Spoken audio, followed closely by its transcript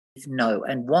know,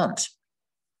 and want.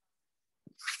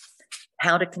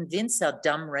 How to convince our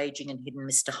dumb, raging, and hidden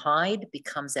Mr. Hyde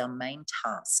becomes our main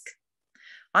task.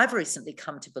 I've recently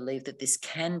come to believe that this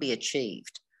can be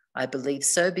achieved. I believe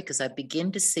so because I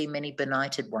begin to see many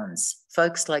benighted ones,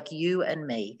 folks like you and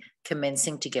me,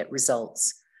 commencing to get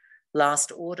results.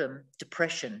 Last autumn,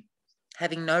 depression,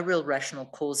 having no real rational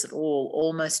cause at all,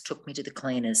 almost took me to the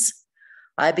cleaners.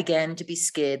 I began to be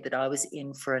scared that I was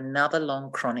in for another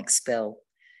long chronic spell.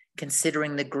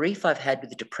 Considering the grief I've had with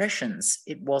the depressions,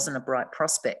 it wasn't a bright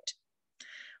prospect.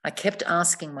 I kept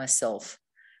asking myself,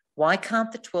 why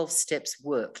can't the 12 steps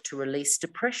work to release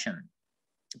depression?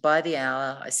 By the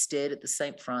hour, I stared at the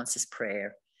St. Francis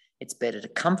prayer. It's better to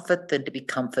comfort than to be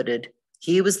comforted.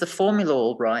 Here was the formula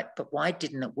all right, but why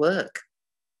didn't it work?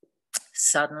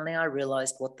 Suddenly, I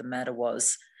realized what the matter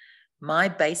was. My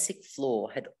basic flaw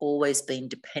had always been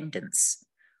dependence,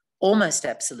 almost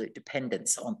absolute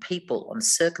dependence on people, on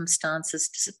circumstances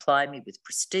to supply me with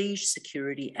prestige,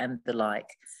 security, and the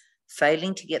like.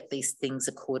 Failing to get these things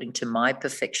according to my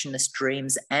perfectionist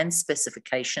dreams and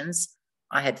specifications,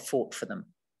 I had fought for them.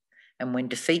 And when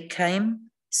defeat came,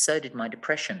 so did my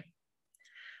depression.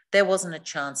 There wasn't a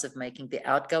chance of making the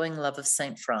outgoing love of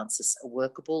St. Francis a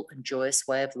workable and joyous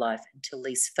way of life until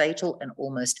these fatal and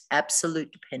almost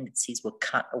absolute dependencies were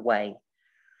cut away.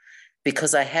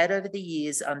 Because I had over the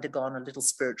years undergone a little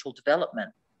spiritual development,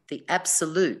 the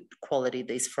absolute quality of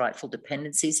these frightful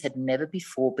dependencies had never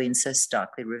before been so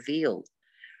starkly revealed.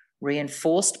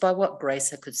 Reinforced by what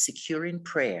grace I could secure in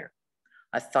prayer,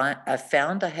 I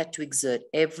found I had to exert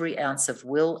every ounce of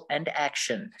will and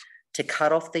action to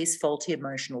cut off these faulty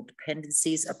emotional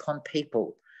dependencies upon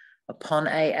people, upon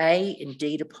AA,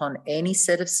 indeed upon any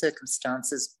set of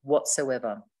circumstances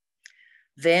whatsoever.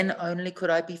 Then only could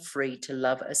I be free to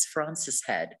love as Francis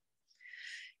had.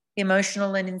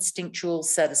 Emotional and instinctual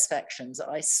satisfactions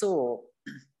I saw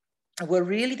were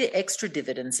really the extra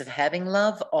dividends of having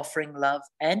love, offering love,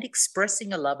 and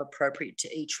expressing a love appropriate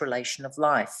to each relation of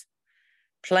life.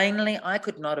 Plainly, I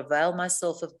could not avail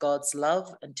myself of God's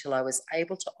love until I was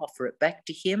able to offer it back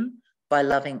to him by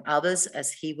loving others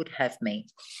as he would have me.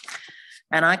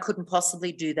 And I couldn't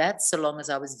possibly do that so long as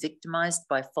I was victimized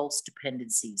by false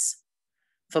dependencies.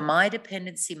 For my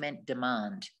dependency meant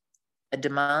demand, a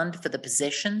demand for the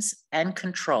possessions and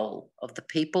control of the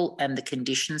people and the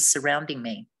conditions surrounding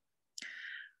me.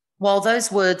 While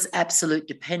those words, absolute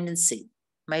dependency,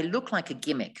 may look like a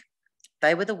gimmick,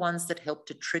 they were the ones that helped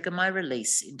to trigger my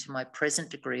release into my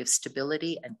present degree of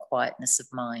stability and quietness of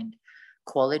mind,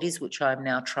 qualities which I am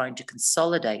now trying to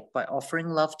consolidate by offering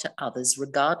love to others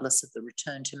regardless of the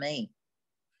return to me.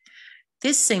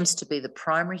 This seems to be the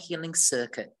primary healing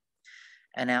circuit,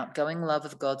 an outgoing love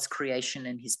of God's creation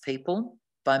and his people,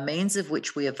 by means of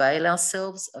which we avail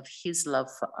ourselves of his love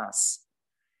for us.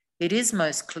 It is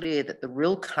most clear that the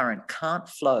real current can't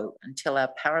flow until our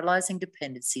paralyzing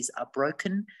dependencies are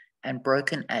broken and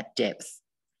broken at depth.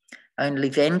 Only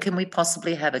then can we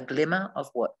possibly have a glimmer of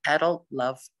what adult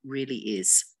love really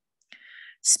is.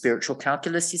 Spiritual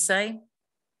calculus, you say?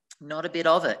 Not a bit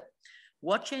of it.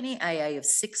 Watch any AA of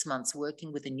 6 months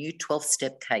working with a new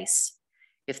 12-step case.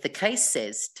 If the case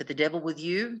says, to the devil with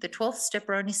you, the 12th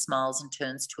stepper only smiles and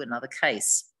turns to another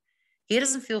case. He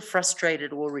doesn't feel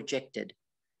frustrated or rejected.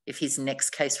 If his next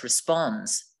case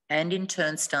responds, and in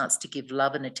turn starts to give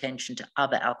love and attention to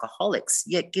other alcoholics,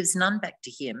 yet gives none back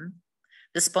to him,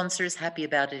 the sponsor is happy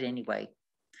about it anyway.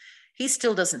 He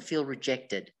still doesn't feel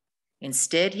rejected.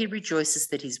 Instead, he rejoices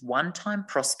that his one-time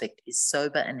prospect is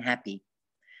sober and happy.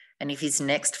 And if his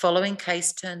next following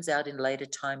case turns out in later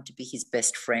time to be his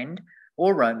best friend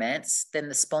or romance, then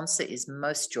the sponsor is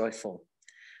most joyful.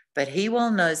 But he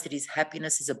well knows that his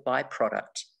happiness is a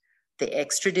byproduct, the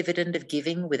extra dividend of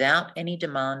giving without any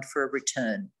demand for a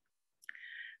return.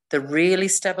 The really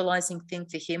stabilizing thing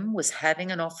for him was having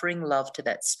and offering love to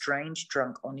that strange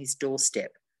drunk on his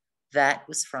doorstep. That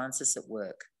was Francis at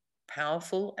work,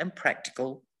 powerful and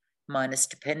practical, minus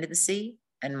dependency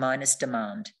and minus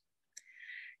demand.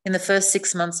 In the first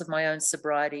 6 months of my own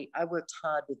sobriety, I worked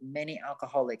hard with many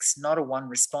alcoholics, not a one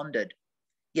responded.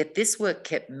 Yet this work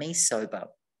kept me sober.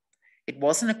 It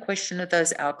wasn't a question of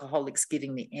those alcoholics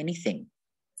giving me anything.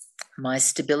 My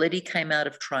stability came out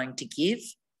of trying to give,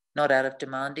 not out of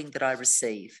demanding that I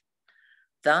receive.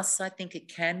 Thus, I think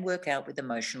it can work out with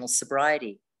emotional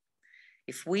sobriety.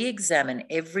 If we examine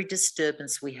every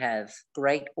disturbance we have,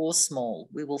 great or small,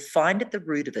 we will find at the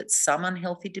root of it some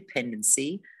unhealthy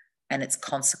dependency and its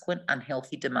consequent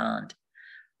unhealthy demand.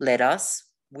 Let us,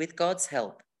 with God's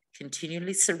help,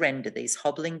 continually surrender these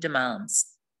hobbling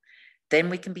demands. Then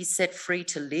we can be set free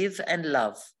to live and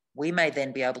love We may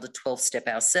then be able to 12-step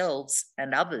ourselves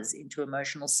and others into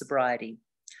emotional sobriety.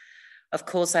 Of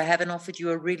course, I haven't offered you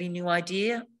a really new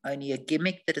idea, only a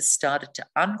gimmick that has started to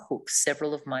unhook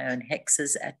several of my own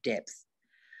hexes at depth.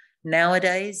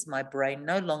 Nowadays, my brain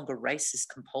no longer races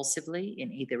compulsively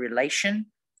in either elation,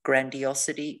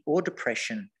 grandiosity, or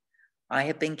depression. I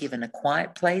have been given a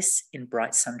quiet place in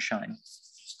bright sunshine.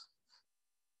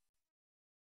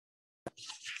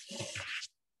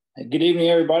 Good evening,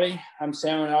 everybody. I'm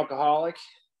Sam, an alcoholic.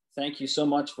 Thank you so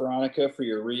much, Veronica, for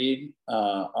your read.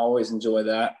 Always enjoy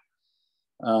that.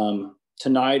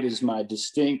 Tonight is my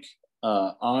distinct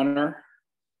honor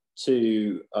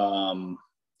to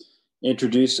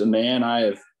introduce a man I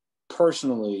have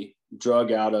personally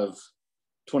drug out of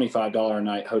 $25 a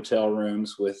night hotel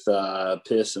rooms with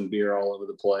piss and beer all over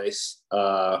the place.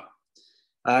 I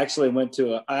actually went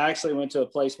to a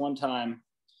place one time,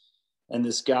 and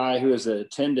this guy who was an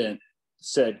attendant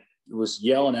was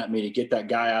yelling at me to get that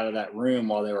guy out of that room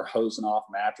while they were hosing off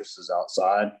mattresses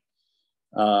outside.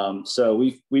 So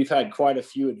we've had quite a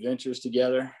few adventures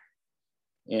together,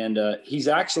 and he's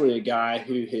actually a guy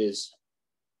who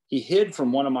he hid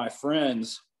from one of my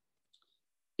friends.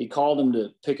 He called him to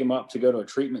pick him up to go to a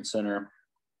treatment center,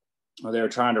 or they were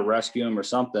trying to rescue him or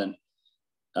something.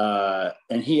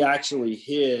 And he actually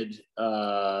hid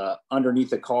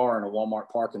underneath a car in a Walmart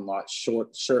parking lot,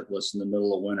 shirtless in the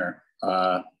middle of winter,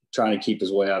 trying to keep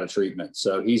his way out of treatment.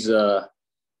 So he's a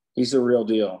real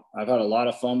deal. I've had a lot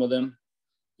of fun with him.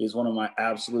 He's one of my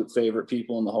absolute favorite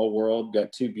people in the whole world.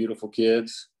 Got two beautiful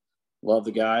kids. Love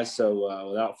the guy. So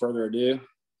without further ado,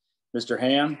 Mr.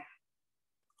 Ham.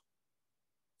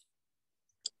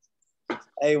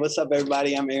 Hey, what's up,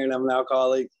 everybody? I'm Aaron. I'm an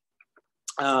alcoholic.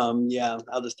 Yeah,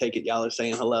 I'll just take it. Y'all are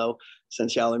saying hello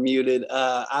since y'all are muted.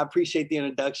 I appreciate the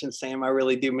introduction, Sam. I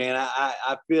really do, man.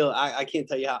 I feel, I can't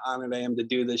tell you how honored I am to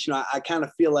do this. You know, I kind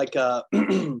of feel like,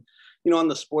 you know, on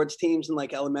the sports teams in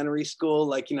like elementary school,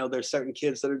 like, you know, there's certain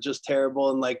kids that are just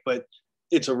terrible, and like, but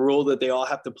it's a rule that they all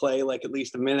have to play like at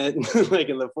least a minute. Like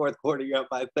in the fourth quarter, you're up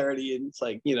by 30, and it's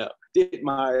like, you know,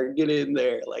 Dittmeyer, get in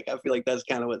there. Like, I feel like that's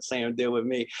kind of what Sam did with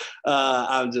me.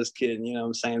 I'm just kidding, you know what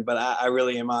I'm saying? But I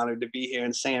really am honored to be here.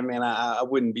 And Sam, man, I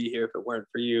wouldn't be here if it weren't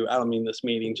for you. I don't mean this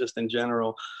meeting, just in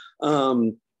general.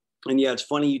 And yeah, it's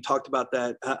funny you talked about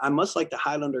that. I must like to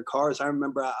hide under cars. I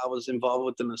remember I was involved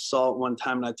with an assault one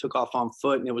time, and I took off on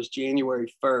foot, and it was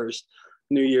January 1st.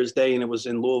 New Year's Day, and it was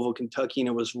in Louisville, Kentucky, and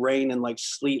it was rain and like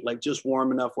sleet, like just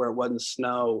warm enough where it wasn't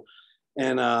snow.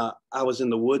 And I was in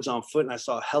the woods on foot, and I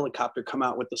saw a helicopter come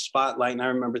out with the spotlight. And I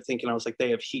remember thinking, I was like,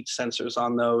 they have heat sensors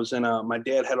on those. And my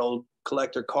dad had old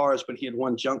collector cars, but he had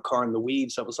one junk car in the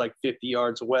weeds that was like 50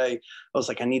 yards away. I was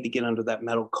like, I need to get under that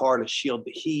metal car to shield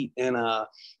the heat. And I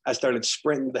started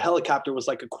sprinting. The helicopter was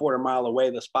like a quarter mile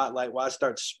away, the spotlight. Well, I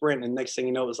started sprinting, and next thing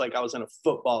you know, it was like I was in a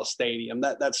football stadium.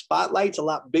 That spotlight's a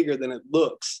lot bigger than it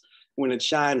looks when it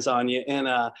shines on you. And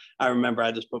I remember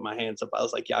I just put my hands up. I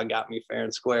was like, y'all got me fair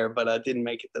and square, but I didn't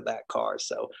make it to that car.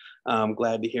 So I'm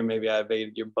glad to hear maybe I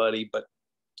evaded your buddy. But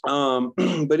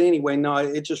anyway, no,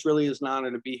 it just really is an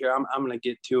honor to be here. I'm going to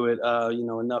get to it, you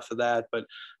know, enough of that.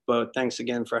 But thanks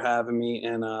again for having me.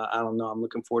 And I don't know, I'm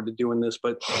looking forward to doing this.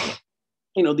 But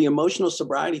you know, the emotional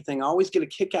sobriety thing, I always get a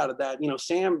kick out of that. You know,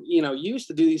 Sam, you know, you used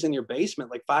to do these in your basement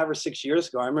like 5 or 6 years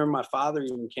ago. I remember my father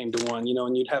even came to one, you know,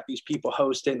 and you'd have these people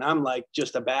host it. And I'm like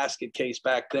just a basket case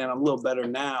back then. I'm a little better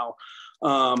now.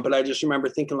 But I just remember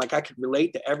thinking like I could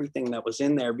relate to everything that was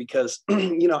in there because,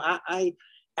 you know, I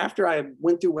after I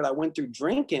went through what I went through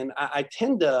drinking, I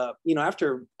tend to, you know,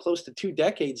 after close to 2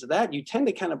 decades of that, you tend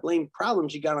to kind of blame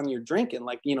problems you got on your drinking,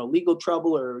 like, you know, legal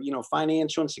trouble or, you know,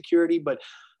 financial insecurity, but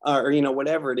or, you know,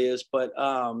 whatever it is. But,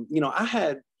 you know, I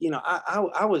had, you know,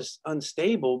 I was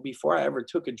unstable before I ever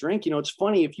took a drink. You know, it's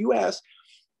funny if you ask,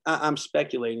 I'm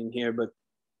speculating here, but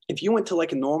if you went to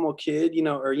like a normal kid, you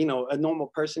know, or, you know, a normal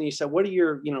person, you said, what are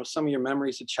your, you know, some of your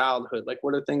memories of childhood? Like,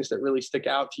 what are things that really stick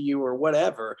out to you or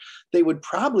whatever? They would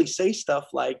probably say stuff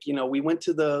like, you know, we went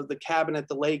to the cabin at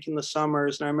the lake in the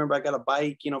summers. And I remember I got a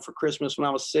bike, you know, for Christmas when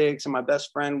I was 6, and my best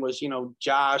friend was, you know,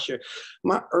 Josh. Or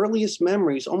my earliest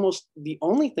memories, almost the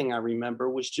only thing I remember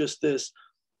was just this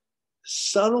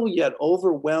subtle yet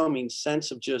overwhelming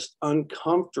sense of just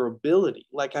uncomfortability.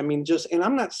 Like, I mean, just, and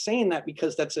I'm not saying that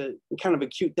because that's a kind of a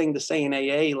cute thing to say in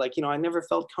AA. Like, you know, I never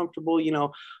felt comfortable, you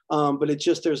know, but it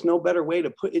just, there's no better way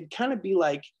to put it. Kind of be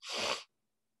like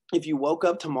if you woke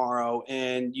up tomorrow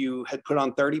and you had put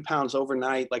on 30 pounds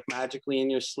overnight, like magically in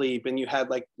your sleep, and you had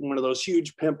like one of those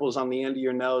huge pimples on the end of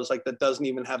your nose, like that doesn't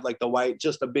even have like the white,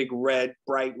 just a big red,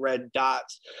 bright red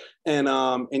dots. And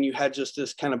you had just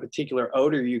this kind of particular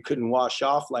odor you couldn't wash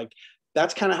off. Like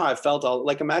that's kind of how I felt.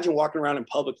 Like, imagine walking around in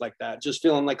public like that, just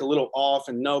feeling like a little off,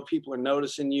 and no, people are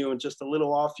noticing you and just a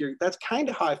little off. That's kind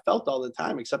of how I felt all the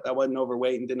time, except I wasn't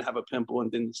overweight and didn't have a pimple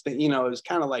and didn't, you know, it was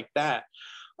kind of like that.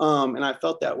 And I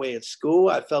felt that way at school.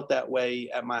 I felt that way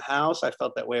at my house. I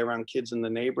felt that way around kids in the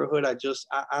neighborhood. I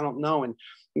don't know. And,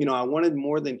 you know, I wanted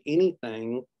more than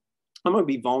anything. I'm going to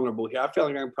be vulnerable here. I feel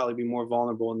like I can probably be more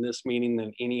vulnerable in this meeting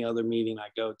than any other meeting I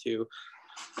go to.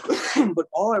 But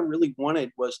all I really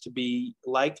wanted was to be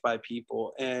liked by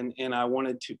people, and I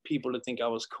wanted people to think I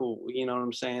was cool. You know what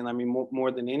I'm saying? I mean,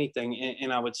 more than anything.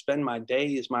 And I would spend my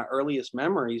days, my earliest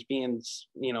memories being,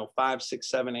 you know, 5, 6,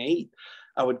 7, 8.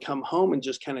 I would come home and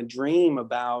just kind of dream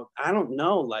about, I don't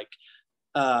know, like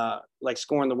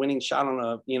scoring the winning shot on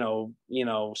a, you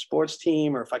know, sports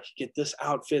team, or if I could get this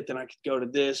outfit, then I could go to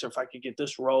this, or if I could get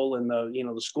this role in the, you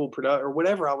know, the school production or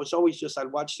whatever. I was always just,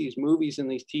 I'd watch these movies and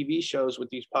these TV shows with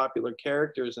these popular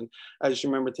characters. And I just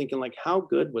remember thinking, like, how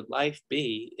good would life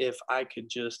be if I could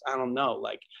just, I don't know,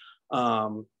 like,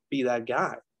 be that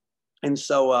guy. And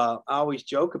so I always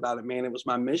joke about it, man. It was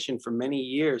my mission for many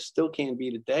years, still can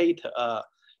be today, to,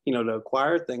 you know, to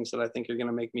acquire things that I think are going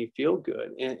to make me feel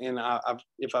good. And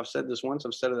if I've said this once,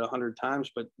 I've said it 100 times,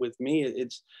 but with me,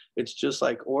 it's just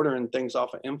like ordering things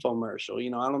off an infomercial. You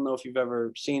know, I don't know if you've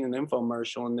ever seen an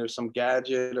infomercial and there's some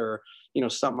gadget or, you know,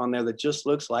 something on there that just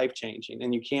looks life-changing,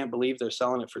 and you can't believe they're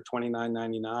selling it for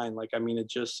 $29.99. Like, I mean, it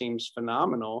just seems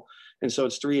phenomenal. And so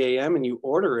it's 3 a.m. and you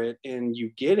order it and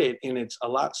you get it, and it's a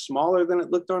lot smaller than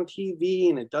it looked on TV,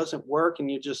 and it doesn't work.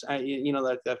 And you just, you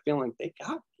know, that feeling, they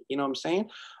got me, you know what I'm saying?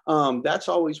 That's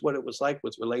always what it was like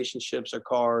with relationships or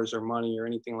cars or money or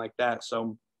anything like that.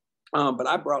 So, but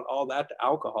I brought all that to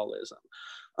alcoholism.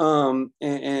 And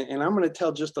I'm going to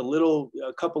tell just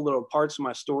a couple little parts of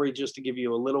my story, just to give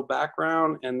you a little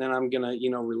background. And then I'm going to,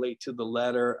 you know, relate to the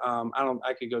letter.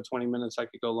 I could go 20 minutes. I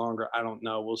could go longer. I don't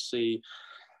know. We'll see.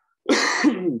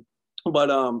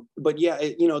 But yeah,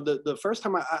 you know, the first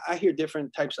time I hear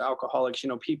different types of alcoholics, you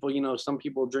know, people, you know, some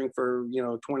people drink for, you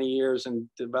know, 20 years and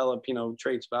develop, you know,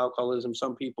 traits of alcoholism.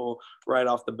 Some people right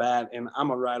off the bat, and I'm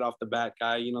a right off the bat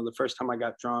guy. You know, the first time I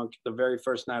got drunk, the very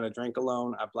first night I drank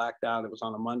alone, I blacked out. It was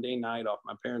on a Monday night off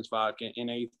my parents' vodka in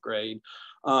 8th grade.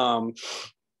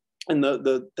 And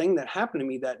the thing that happened to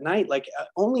me that night, like,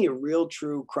 only a real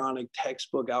true chronic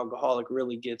textbook alcoholic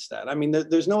really gets that. I mean,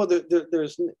 there's no other,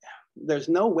 there's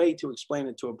no way to explain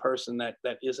it to a person that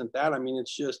isn't that. I mean,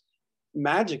 it's just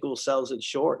magical sells it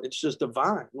short. It's just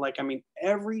divine. Like, I mean,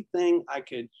 everything I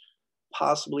could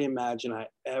possibly imagine I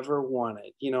ever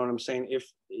wanted, you know what I'm saying? If,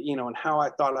 you know, and how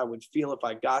I thought I would feel if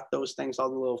I got those things, all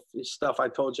the little stuff I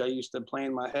told you I used to play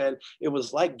in my head. It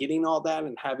was like getting all that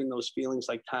and having those feelings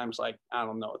like times, like, I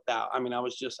don't know, I mean, I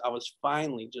was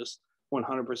finally just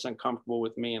 100% comfortable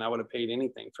with me, and I would have paid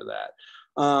anything for that.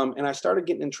 And I started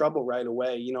getting in trouble right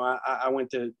away. You know, I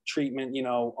went to treatment, you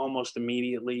know, almost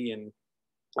immediately, and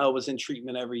I was in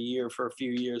treatment every year for a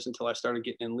few years until I started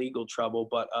getting in legal trouble.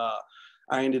 But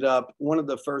I ended up, one of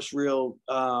the first real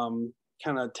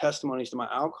kind of testimonies to my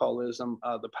alcoholism,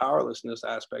 the powerlessness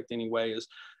aspect anyway, is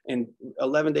in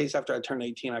 11 days after I turned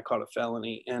 18, I caught a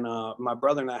felony. And my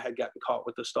brother and I had gotten caught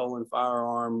with a stolen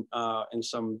firearm and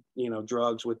some, you know,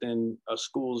 drugs within a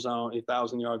school zone,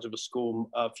 1,000 yards of a school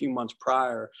a few months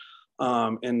prior.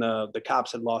 And the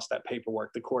cops had lost that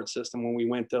paperwork, the court system. When we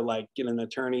went to like get an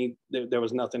attorney, there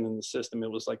was nothing in the system.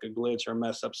 It was like a glitch or a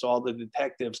mess up. So all the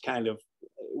detectives kind of,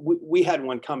 we had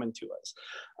one coming to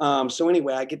us. So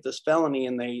anyway, I get this felony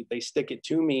and they stick it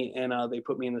to me, and they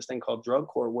put me in this thing called drug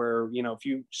court where, you know, if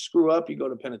you screw up, you go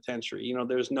to penitentiary. You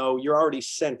know, you're already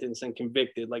sentenced and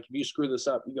convicted. Like, if you screw this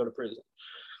up, you go to prison.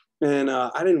 And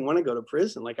I didn't want to go to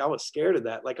prison. Like, I was scared of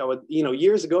that. Like, I would, you know,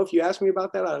 years ago, if you asked me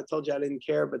about that, I'd have told you I didn't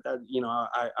care. But that, you know,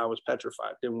 I was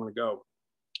petrified, didn't want to go.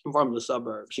 I'm from the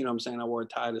suburbs, you know what I'm saying? I wore a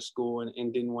tie to school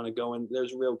and didn't want to go. And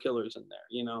there's real killers in there,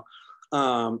 you know?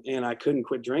 And I couldn't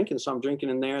quit drinking. So I'm drinking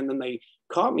in there. And then they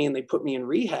caught me and they put me in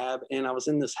rehab. And I was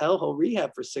in this hellhole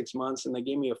rehab for 6 months. And they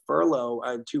gave me a furlough.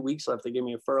 I had 2 weeks left. They gave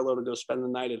me a furlough to go spend the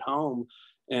night at home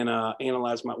and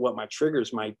analyze what my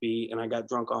triggers might be. And I got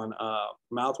drunk on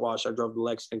mouthwash. I drove to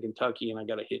Lexington, Kentucky, and I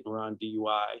got a hit and run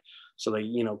DUI. So they,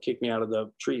 you know, kicked me out of the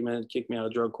treatment, kicked me out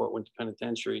of drug court, went to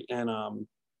penitentiary. And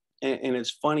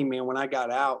it's funny, man, when I got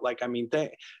out, like, I mean,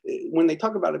 when they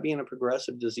talk about it being a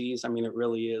progressive disease, I mean, it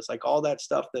really is. Like, all that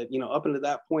stuff that, you know, up until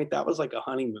that point, that was like a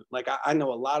honeymoon. Like, I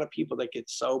know a lot of people that get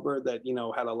sober that, you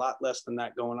know, had a lot less than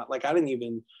that going on. Like, I didn't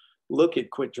even look at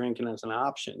quit drinking as an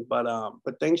option, but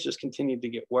things just continued to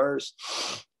get worse.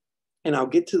 And I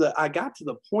got to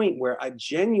the point where I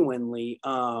genuinely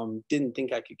didn't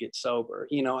think I could get sober.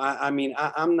 You know,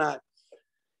 I'm not,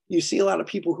 you see a lot of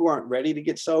people who aren't ready to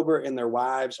get sober, and their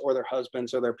wives or their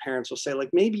husbands or their parents will say, like,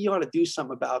 maybe you ought to do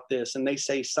something about this. And they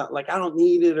say something like, I don't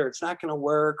need it, or it's not going to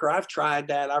work, or I've tried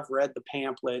that, I've read the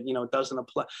pamphlet, you know, it doesn't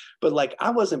apply. But like,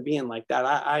 I wasn't being like that.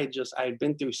 I had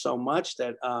been through so much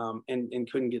that,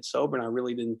 and couldn't get sober, and I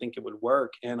really didn't think it would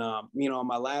work. And, you know, on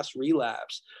my last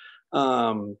relapse,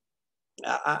 I'll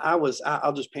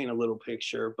just paint a little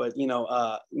picture, but you know,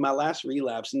 my last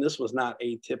relapse, and this was not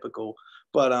atypical,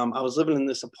 but I was living in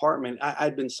this apartment.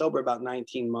 I'd been sober about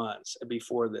 19 months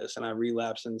before this, and I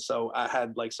relapsed. And so I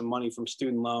had like some money from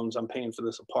student loans. I'm paying for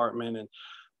this apartment.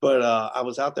 But I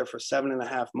was out there for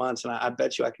 7.5 months, and I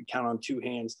bet you I could count on two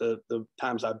hands the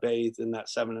times I bathed in that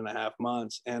 7.5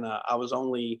 months. And I was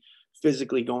only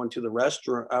physically going to the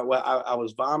restaurant. I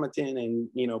was vomiting and,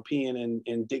 you know, peeing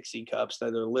in Dixie cups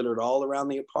that are littered all around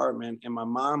the apartment. And my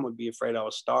mom would be afraid I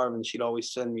was starving. She'd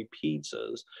always send me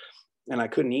pizzas, and I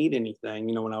couldn't eat anything,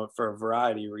 you know, for a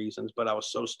variety of reasons. But I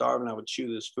was so starving, I would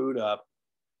chew this food up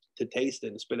to taste it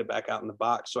and spit it back out in the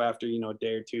box. So after, you know, a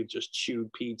day or two, just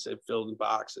chewed pizza filled in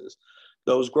boxes.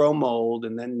 Those grow mold,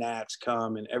 and then gnats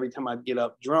come. And every time I'd get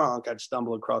up drunk, I'd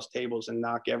stumble across tables and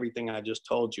knock everything I just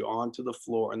told you onto the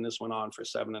floor. And this went on for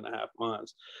 7.5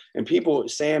 months. And people,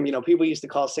 Sam, you know, people used to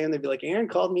call Sam. They'd be like, Aaron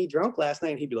called me drunk last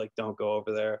night. And he'd be like, don't go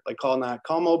over there. Like, call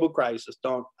mobile crisis.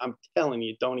 Don't, I'm telling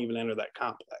you, don't even enter that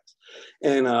complex.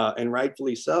 And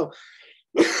rightfully so.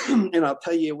 And I'll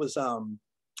tell you, it was,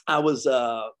 I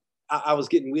was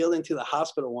getting wheeled into the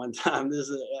hospital one time. This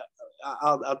is,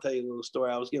 I'll tell you a little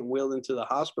story. I was getting wheeled into the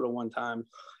hospital one time,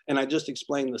 and I just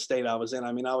explained the state I was in.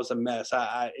 I mean, I was a mess.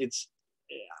 I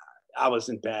was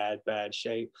in bad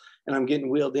shape, and I'm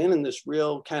getting wheeled in, and this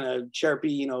real kind of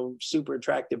chirpy, you know, super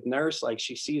attractive nurse, like,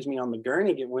 she sees me on the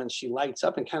gurney when she lights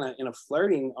up and kind of in a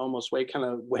flirting almost way kind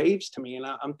of waves to me. And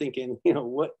I'm thinking, you know,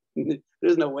 what,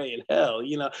 there's no way in hell,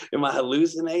 you know, am I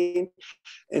hallucinating?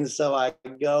 And so I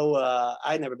go,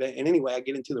 I'd never been. And anyway, I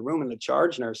get into the room, and the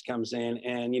charge nurse comes in,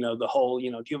 and, you know, the whole,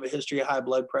 you know, do you have a history of high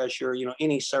blood pressure, you know,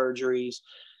 any surgeries?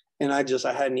 And I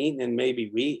hadn't eaten in maybe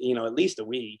at least a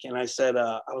week. And I said,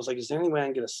 I was like, is there any way I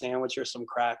can get a sandwich or some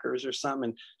crackers or something?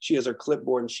 And she has her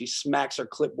clipboard, and she smacks her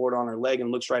clipboard on her leg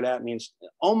and looks right at me and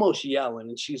almost yelling.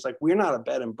 And she's like, we're not a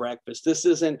bed and breakfast. This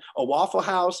isn't a Waffle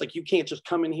House. Like, you can't just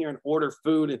come in here and order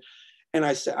food. And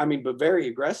I said, I mean, but very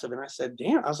aggressive. And I said,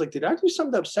 damn, I was like, did I do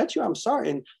something to upset you? I'm sorry.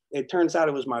 And it turns out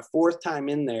it was my 4th time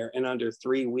in there in under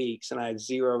 3 weeks. And I had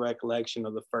zero recollection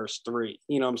of the first 3.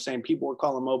 You know what I'm saying? People were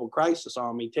calling mobile crisis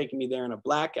on me, taking me there in a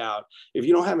blackout. If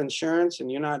you don't have insurance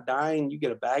and you're not dying, you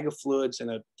get a bag of fluids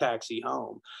and a taxi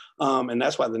home. And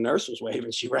that's why the nurse was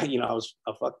waving. She, right, you know,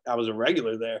 I was a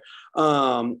regular there.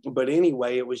 But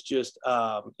anyway, it was just,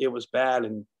 it was bad.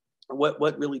 And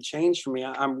what really changed for me,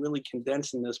 I'm really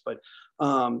condensing this, but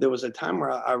there was a time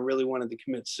where I really wanted to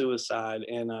commit suicide.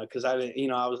 And because I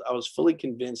was fully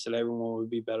convinced that everyone would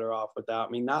be better off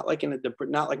without me. Not like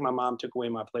not like my mom took away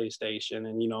my PlayStation,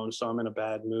 and, you know, and so I'm in a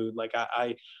bad mood. Like,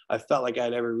 I felt like I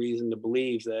had every reason to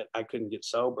believe that I couldn't get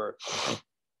sober.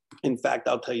 In fact,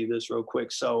 I'll tell you this real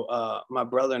quick. So my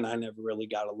brother and I never really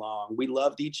got along. We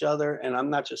loved each other. And I'm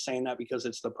not just saying that because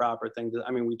it's the proper thing to,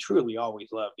 I mean, we truly always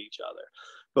loved each other.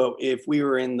 But if we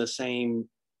were in the same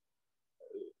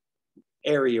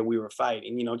area, we were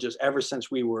fighting, you know, just ever since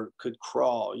we could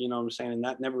crawl, you know what I'm saying? And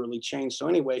that never really changed. So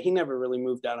anyway, he never really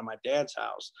moved out of my dad's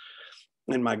house.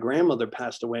 And my grandmother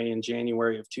passed away in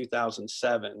January of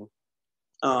 2007.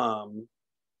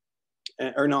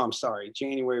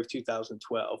 January of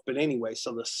 2012. But anyway,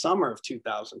 so the summer of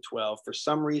 2012, for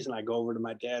some reason, I go over to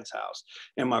my dad's house,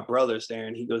 and my brother's there,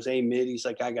 and he goes, hey, Mid, he's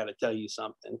like, I got to tell you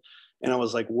something. And I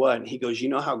was like, what? And he goes, you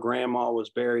know how grandma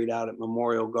was buried out at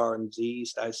Memorial Gardens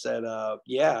East? I said,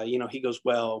 yeah. You know, he goes,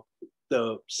 well,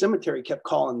 the cemetery kept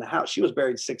calling the house. She was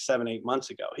buried 6, 7, 8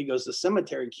 months ago. He goes, the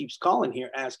cemetery keeps calling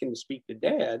here asking to speak to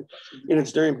Dad. And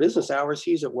it's during business hours.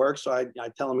 He's at work. So I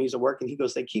tell him he's at work, and he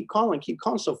goes, they keep calling.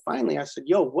 So finally I said,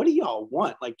 yo, what do y'all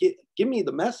want? Like, give me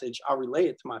the message. I'll relay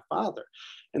it to my father.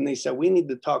 And they said, we need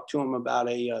to talk to him about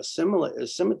a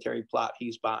cemetery plot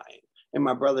he's buying. And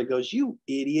my brother goes, you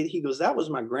idiot. He goes, that was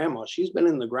my grandma. She's been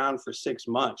in the ground for 6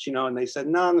 months, you know? And they said,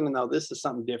 no, this is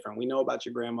something different. We know about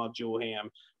your grandma, Jewel Ham.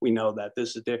 We know that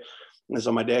this is there. And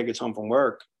so my dad gets home from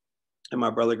work, and my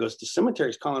brother goes, the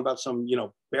cemetery's calling about some, you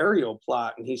know, burial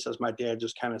plot. And he says, my dad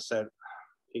just kind of said,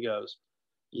 he goes,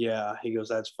 yeah, he goes,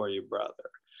 that's for your brother.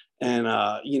 And,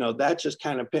 you know, that just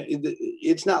kind of,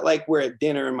 it's not like we're at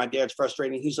dinner and my dad's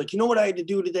frustrated. He's like, you know what I had to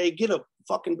do today? Get a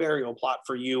fucking burial plot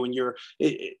for you. And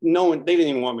no one, they didn't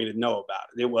even want me to know about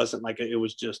it. It wasn't like, it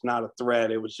was just not a threat.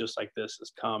 It was just like, this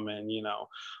is coming, you know?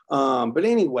 But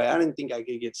anyway, I didn't think I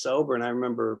could get sober. And I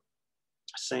remember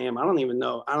Sam, I don't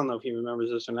know if he remembers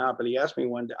this or not, but he asked me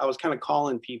one day, I was kind of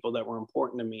calling people that were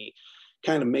important to me,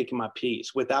 kind of making my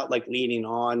peace without like leading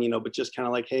on, but just kind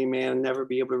of like, hey man, I'll never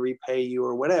be able to repay you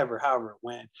or whatever, however it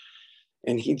went.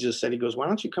 And he just said, he goes, why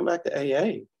don't you come back to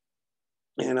AA?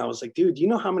 And I was like, dude, you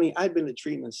know how many, I'd been to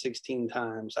treatment 16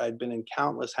 times. I'd been in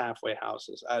countless halfway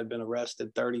houses. I'd been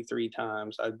arrested 33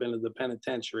 times. I'd been to the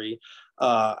penitentiary.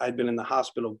 I'd been in the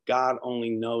hospital, God only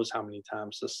knows how many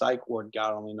times. The psych ward,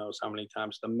 God only knows how many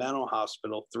times. The mental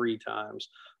hospital 3 times.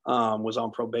 Was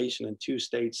on probation in 2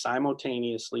 states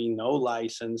simultaneously, no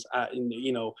license,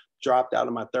 dropped out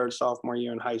of my 3rd sophomore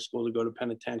year in high school to go to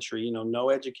penitentiary,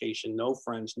 no education, no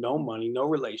friends, no money, no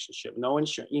relationship, no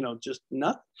insurance, just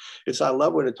nothing. It's, I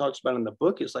love what it talks about in the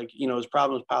book. It's like, his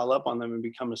problems pile up on them and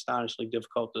become astonishingly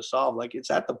difficult to solve. Like,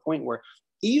 it's at the point where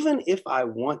even if I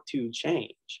want to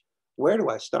change, where do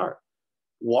I start?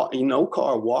 Walk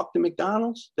to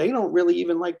McDonald's. They don't really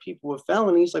even like people with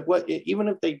felonies. Like, what, even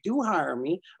if they do hire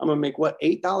me, I'm gonna make what,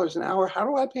 $8 an hour? How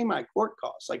do I pay my court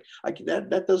costs? Like,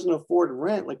 that doesn't afford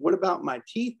rent. Like, what about my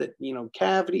teeth that,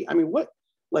 cavity? I mean, what,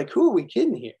 like, who are we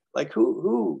kidding here? Like,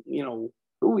 who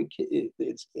we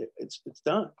it's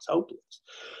done. It's hopeless.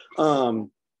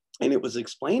 And it was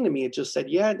explained to me, it just said,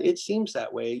 yeah, it seems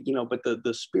that way, but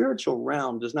the spiritual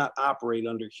realm does not operate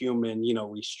under human,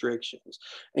 restrictions.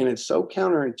 And it's so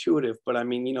counterintuitive. But I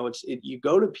mean, you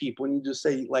go to people and you just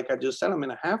say, like I just said, I'm in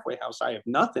a halfway house. I have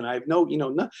nothing. I have no,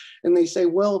 and they say,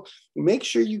 well, make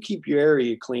sure you keep your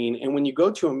area clean. And when you go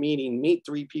to a meeting, meet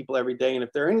 3 people every day. And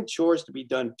if there are any chores to be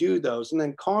done, do those. And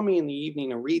then call me in the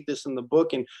evening and read this in the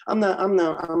book. And I'm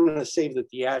going to save the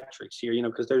theatrics here,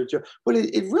 because but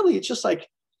it really, it's just like,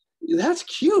 that's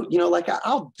cute, like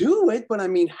I'll do it, but I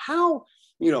mean, how,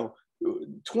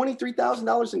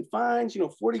 $23,000 in fines,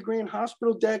 40 grand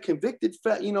hospital debt, convicted,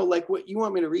 like, what, you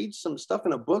want me to read some stuff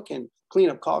in a book and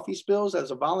clean up coffee spills as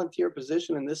a volunteer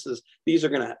position? And these are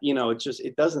gonna,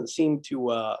 it doesn't seem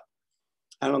to, I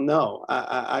don't know.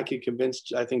 I could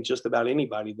convince, I think, just about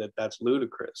anybody that that's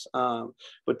ludicrous.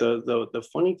 But the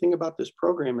funny thing about this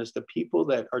program is the people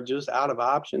that are just out of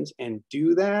options and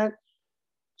do that,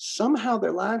 somehow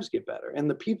their lives get better. And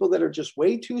the people that are just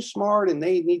way too smart and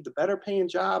they need the better paying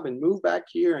job and move back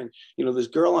here. And, this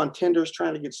girl on Tinder is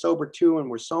trying to get sober too, and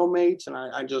we're soulmates. And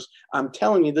I'm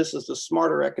telling you, this is the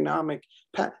smarter economic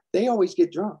path. They always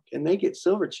get drunk and they get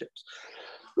silver chips.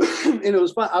 And it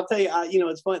was fun. I'll tell you,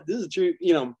 it's fun. This is true.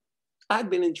 I'd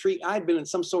been in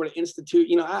some sort of institute,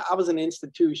 I was in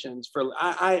institutions for,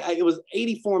 it was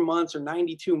 84 months or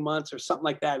 92 months or something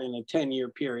like that in a 10-year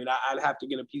period. I'd have to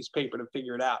get a piece of paper to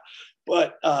figure it out.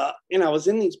 But, and I was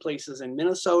in these places in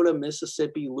Minnesota,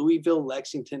 Mississippi, Louisville,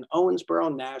 Lexington,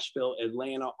 Owensboro, Nashville,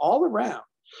 Atlanta, all around.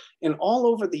 And all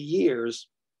over the years,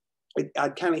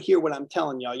 I'd kind of hear what I'm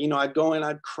telling y'all. I'd go in,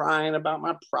 I'd crying about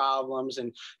my problems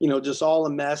and, just all a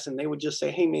mess. And they would just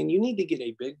say, hey, man, you need to get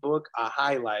a big book, a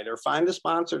highlighter, find a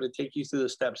sponsor to take you through the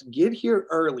steps. Get here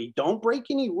early. Don't break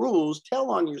any rules.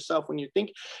 Tell on yourself when you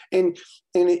think. And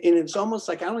it's almost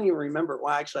like, I don't even remember.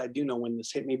 Well, actually, I do know when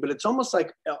this hit me, but it's almost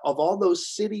like of all those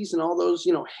cities and all those,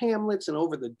 hamlets and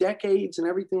over the decades and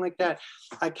everything like that,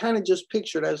 I kind of just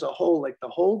pictured as a whole, like the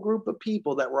whole group of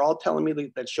people that were all telling me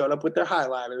that showed up with their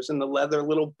highlighters and the leather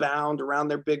little bound around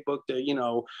their big book to,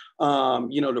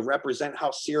 to represent how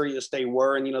serious they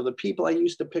were. And, the people I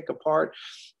used to pick apart.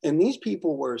 And these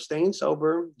people were staying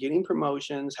sober, getting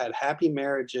promotions, had happy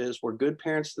marriages, were good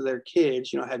parents to their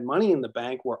kids, had money in the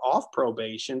bank, were off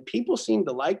probation. People seemed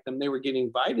to like them. They were getting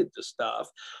invited to stuff.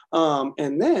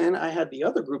 And then I had the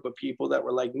other group of people that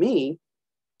were like me,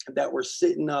 that were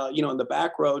sitting, in the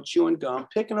back row, chewing gum,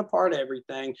 picking apart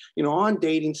everything, on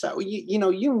dating site,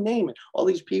 you name it. All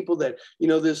these people that,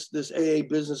 this AA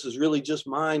business is really just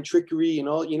mine, trickery and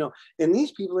all, and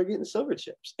these people are getting silver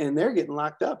chips and they're getting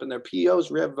locked up and their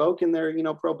POs revoking their,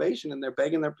 probation, and they're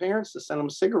begging their parents to send them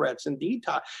cigarettes and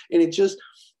detox. And it just,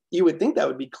 you would think that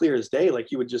would be clear as day.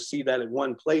 Like you would just see that at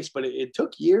one place, but it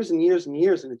took years and years and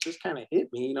years. And it just kind of hit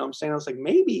me, what I'm saying? I was like,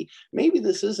 maybe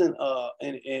this isn't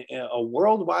a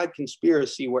worldwide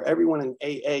conspiracy where everyone in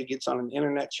AA gets on an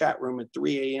internet chat room at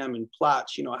 3 a.m. and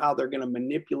plots, how they're going to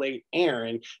manipulate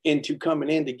Aaron into coming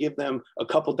in to give them a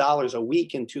couple dollars a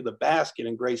week into the basket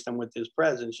and grace them with his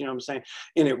presence. You know what I'm saying?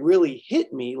 And it really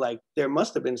hit me like there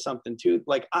must have been something to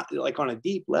like on a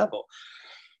deep level.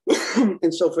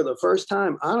 And so for the first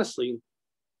time, honestly,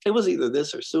 it was either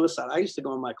this or suicide. I used to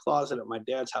go in my closet at my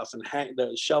dad's house and hang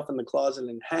the shelf in the closet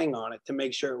and hang on it to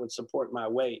make sure it would support my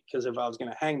weight. Because if I was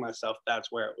going to hang myself,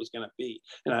 that's where it was going to be.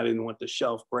 And I didn't want the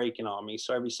shelf breaking on me.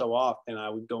 So every so often I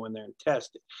would go in there and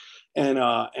test it. And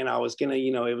I was going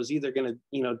to, it was either going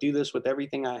to, do this with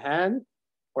everything I had,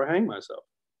 or hang myself.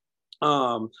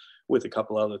 With a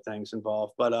couple other things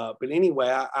involved. But anyway,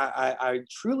 I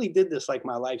truly did this like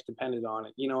my life depended on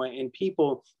it, you know, and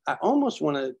people, I almost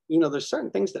want to, you know, there's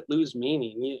certain things that lose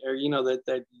meaning or, you know,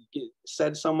 that get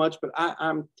said so much, but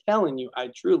I'm telling you,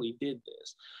 I truly did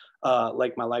this.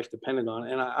 Like my life depended on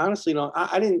it. And I honestly don't,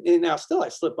 I didn't, and now still I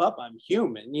slip up, I'm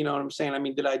human, you know what I'm saying? I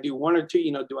mean, did I do one or two,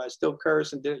 you know, do I still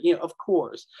curse and did, you know, of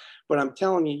course, but I'm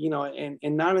telling you, you know, and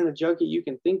not in a joke, you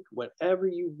can think whatever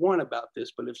you want about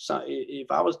this, but if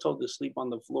I was told to sleep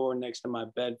on the floor next to my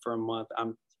bed for a month,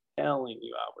 I'm telling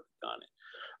you, I would have done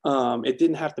it. It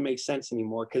didn't have to make sense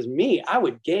anymore because I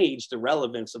would gauge the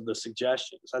relevance of the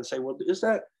suggestions. I'd say, well, is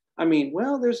that, I mean,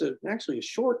 well, there's actually a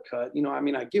shortcut, you know, I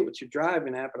mean, I get what you're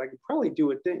driving at, but I could probably do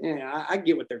it. I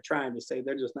get what they're trying to say.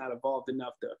 They're just not evolved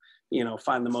enough to, you know,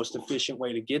 find the most efficient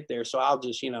way to get there. So I'll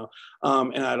just, you know,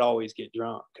 and I'd always get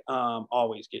drunk. So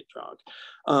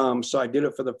I did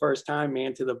it for the first time,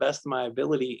 man, to the best of my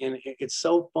ability. And it's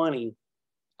so funny.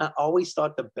 I always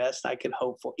thought the best I could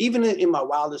hope for, even in my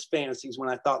wildest fantasies, when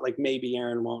I thought like maybe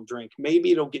Aaron won't drink,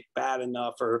 maybe it'll get bad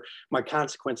enough or my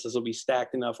consequences will be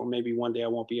stacked enough, or maybe one day I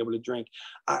won't be able to drink.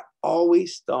 I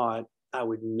always thought I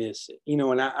would miss it, you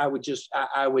know, and I would just,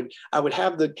 I would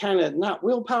have the kind of not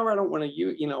willpower. I don't want to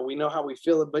use, you know, we know how we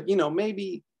feel it, but, you know,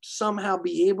 maybe somehow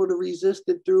be able to resist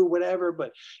it through whatever,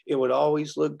 but it would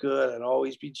always look good. I'd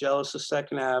always be jealous of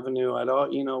Second Avenue.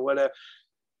 You know, whatever.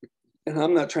 And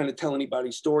I'm not trying to tell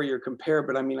anybody's story or compare,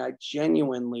 but I mean, I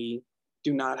genuinely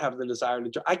do not have the desire to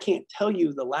drink. I can't tell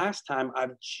you the last time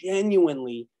I've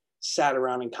genuinely sat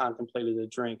around and contemplated a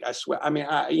drink. I swear. I mean,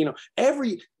 you know,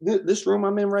 this room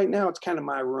I'm in right now, it's kind of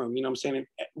my room. You know what I'm saying? And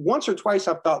once or twice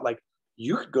I've thought like,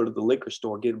 you could go to the liquor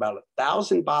store, get about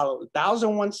 1,000 bottles,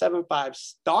 1,175,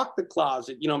 stock the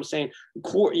closet, you know what I'm saying?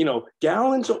 You know,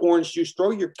 gallons of orange juice, throw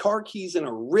your car keys in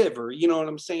a river, you know what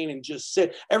I'm saying? And just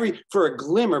sit for a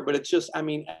glimmer, but it's just, I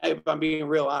mean, if I'm being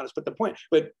real honest, but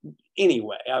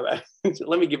anyway,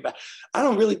 let me get back. I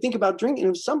don't really think about drinking.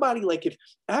 If somebody if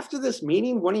after this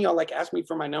meeting, one of y'all asked me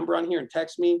for my number on here and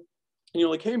text me, you know,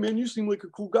 like, hey man, you seem like a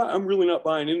cool guy. I'm really not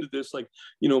buying into this. Like,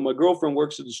 you know, my girlfriend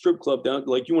works at the strip club down.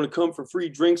 Like, you want to come for free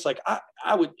drinks? Like,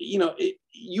 I would, you know,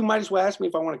 you might as well ask me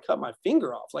if I want to cut my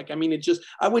finger off. Like, I mean,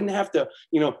 I wouldn't have to,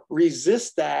 you know,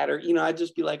 resist that, or, you know, I'd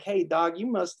just be like, hey dog, you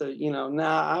must have, you know,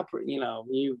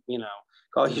 you know,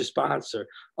 call your sponsor.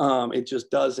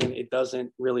 It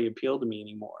doesn't really appeal to me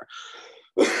anymore.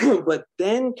 But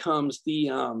then comes the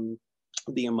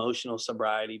emotional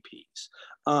sobriety piece.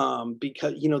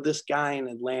 Because, you know, this guy in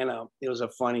Atlanta, it was a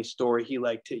funny story. He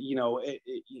you know,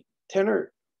 10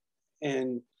 or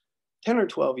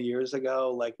 12 years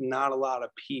ago, like not a lot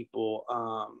of people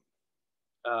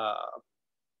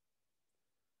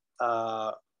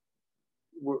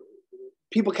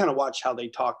people kind of watched how they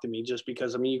talked to me, just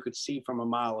because, I mean, you could see from a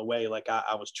mile away, like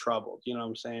I was troubled, you know what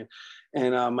I'm saying?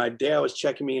 And my dad was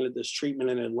checking me into this treatment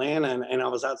in Atlanta, and I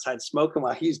was outside smoking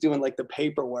while he's doing like the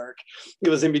paperwork. It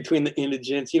was in between the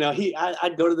indigents, you know,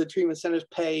 I'd go to the treatment centers,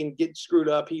 pay and get screwed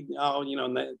up. You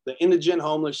know, the indigent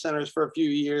homeless centers for a few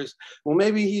years. Well,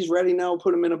 maybe he's ready now,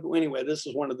 put him in anyway, this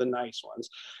is one of the nice ones.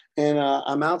 And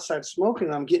I'm outside smoking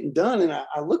and I'm getting done, and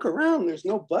I look around, there's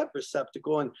no butt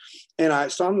receptacle.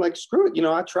 So I'm like, screw it. You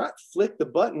know, I try to flick the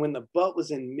button. When the butt was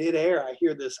in midair, I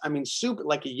hear this, I mean, super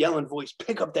like a yelling voice,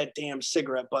 pick up that damn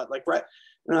cigarette butt, like right.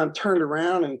 And I'm turned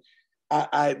around, and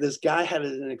this guy had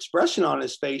an expression on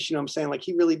his face, you know what I'm saying? Like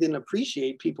he really didn't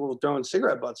appreciate people throwing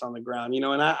cigarette butts on the ground, you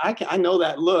know, and I know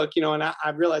that look, you know, and I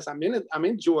realized I'm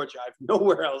in Georgia. I have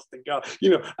nowhere else to go. You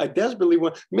know, I desperately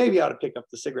maybe I ought to pick up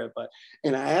the cigarette butt.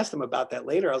 And I asked him about that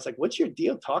later. I was like, what's your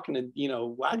deal talking to, you know,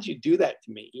 why'd you do that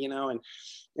to me? You know,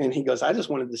 and he goes, I just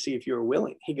wanted to see if you were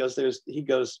willing. He goes,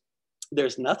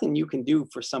 there's nothing you can do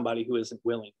for somebody who isn't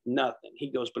willing, nothing.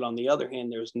 He goes, but on the other hand,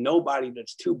 there's nobody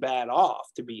that's too bad off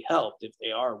to be helped if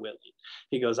they are willing.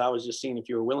 He goes, I was just seeing if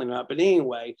you were willing or not. But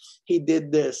anyway, he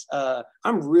did this.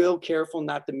 I'm real careful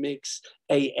not to mix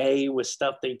AA with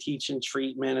stuff they teach in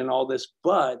treatment and all this.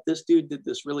 But this dude did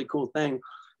this really cool thing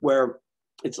where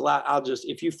it's a lot.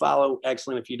 If you follow,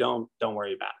 excellent. If you don't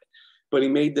worry about it. But he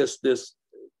made this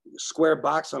square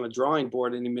box on a drawing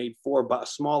board, and he made 4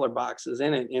 smaller boxes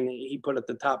in it, and he put at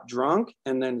the top drunk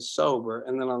and then sober,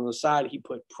 and then on the side he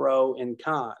put pro and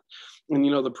con. And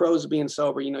you know, the pros of being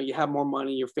sober, you know, you have more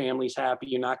money, your family's happy,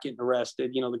 you're not getting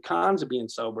arrested. You know, the cons of being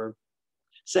sober,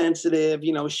 sensitive,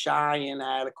 you know, shy,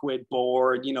 inadequate,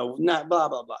 bored, you know, not blah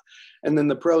blah blah. And then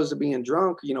the pros of being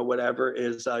drunk, you know, whatever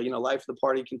is you know, life of the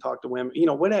party, can talk to women, you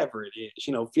know, whatever it is,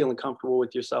 you know, feeling comfortable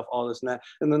with yourself, all this and that.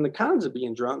 And then the cons of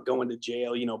being drunk, going to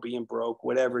jail, you know, being broke,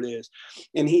 whatever it is.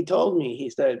 And he told me, he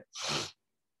said,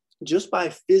 just by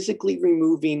physically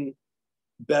removing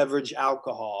beverage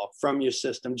alcohol from your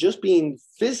system, just being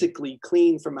physically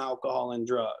clean from alcohol and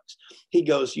drugs, he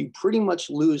goes, you pretty much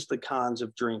lose the cons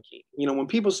of drinking. You know, when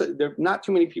people say, there not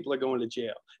too many people are going to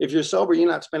jail. If you're sober, you're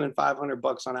not spending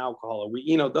 $500 on alcohol a week,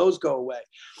 you know, those go away.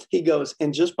 He goes,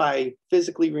 and just by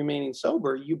physically remaining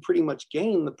sober, you pretty much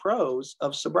gain the pros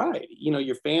of sobriety. You know,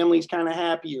 your family's kind of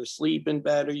happy, you're sleeping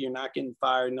better, you're not getting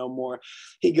fired no more.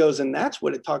 He goes, and that's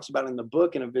what it talks about in the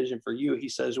book, In a Vision for You. He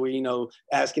says, where, you know,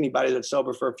 ask anybody that's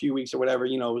sober for a few weeks or whatever,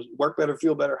 you know, work better,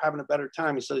 feel better, having a better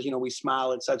time. He says, you know, we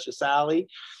smile at such a Sally.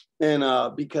 And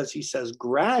because he says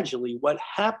gradually what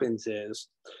happens is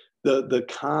the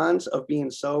cons of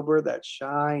being sober, that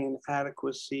shy,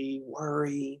 inadequacy,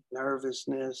 worry,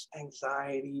 nervousness,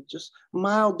 anxiety, just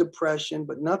mild depression,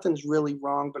 but nothing's really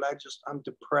wrong, but I'm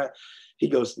depressed. He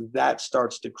goes, that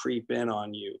starts to creep in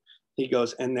on you. He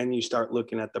goes, and then you start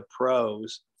looking at the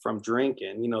pros from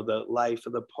drinking, you know, the life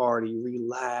of the party,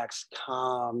 relax,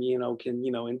 calm, you know, can,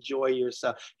 you know, enjoy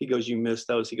yourself. He goes, you miss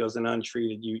those. He goes, and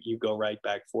untreated, you go right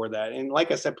back for that. And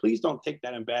like I said, please don't take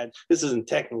that in bad. This isn't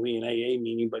technically an AA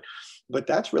meeting, but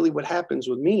that's really what happens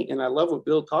with me. And I love what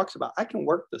Bill talks about. I can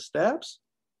work the steps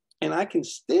and I can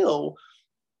still,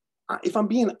 if I'm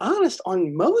being honest,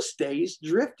 on most days,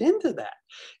 drift into that.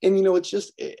 And, you know, it's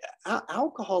just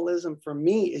alcoholism for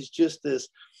me is just this.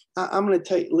 I'm going to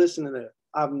tell you, listen to this.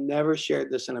 I've never shared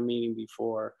this in a meeting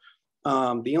before.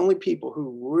 The only people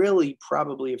who really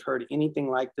probably have heard anything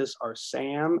like this are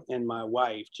Sam and my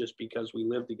wife, just because we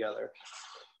live together.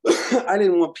 I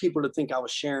didn't want people to think I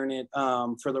was sharing it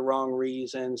for the wrong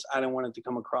reasons. I didn't want it to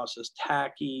come across as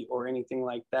tacky or anything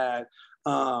like that.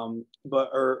 But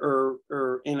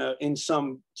in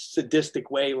some sadistic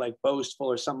way, like boastful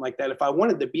or something like that. If I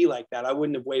wanted to be like that, I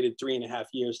wouldn't have waited 3.5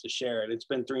 years to share it. It's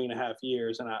been 3.5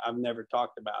 years and I've never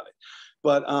talked about it.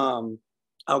 But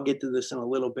I'll get to this in a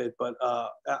little bit. But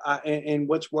and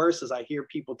what's worse is I hear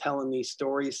people telling these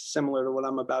stories similar to what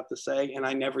I'm about to say, and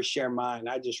I never share mine.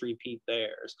 I just repeat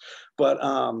theirs. But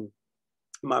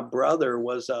my brother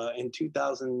was in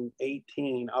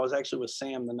 2018. I was actually with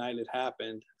Sam the night it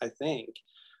happened, I think.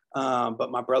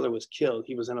 But my brother was killed.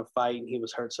 He was in a fight and he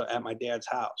was hurt. So at my dad's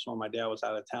house, when my dad was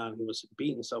out of town, he was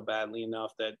beaten so badly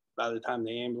enough that by the time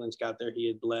the ambulance got there, he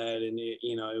had bled, and it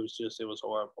was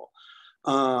horrible.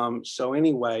 So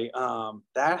anyway,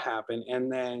 that happened.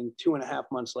 And then 2.5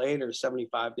 months later,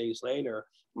 75 days later,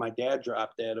 my dad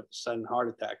dropped dead of a sudden heart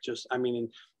attack.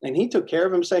 And he took care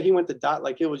of him, said he went to dot,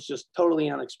 like it was just totally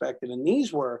unexpected. And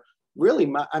these were really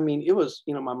it was,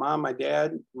 you know, my mom, my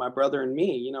dad, my brother, and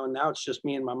me, you know, and now it's just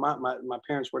me and my mom. My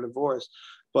parents were divorced,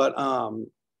 but,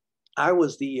 I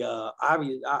was the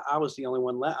only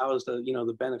one left. I was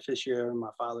the beneficiary of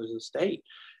my father's estate.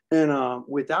 And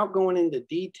without going into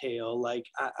detail, like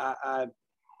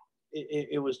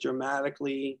it was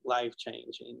dramatically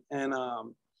life-changing. And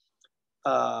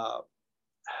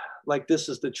like this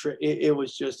is the trick. It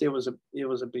was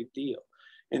a big deal.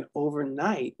 And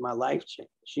overnight, my life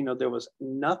changed. You know, there was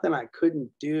nothing I couldn't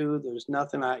do. There was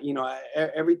nothing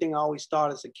everything I always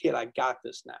thought as a kid, I got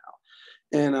this now.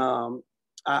 And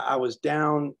I was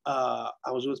down, I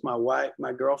was with my wife,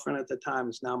 my girlfriend at the time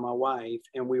is now my wife,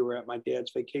 and we were at my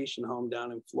dad's vacation home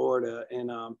down in Florida.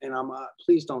 And I'm,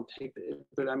 please don't take it,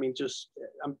 but I mean,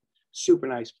 I'm super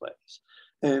nice place.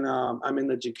 And I'm in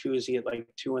the jacuzzi at like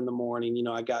 2 a.m. You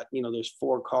know, I got, you know, there's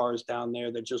 4 cars down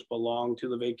there that just belong to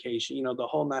the vacation, you know, the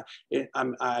whole night.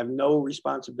 I have no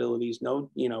responsibilities,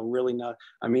 no, you know, really not.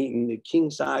 I'm eating the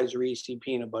king size Reese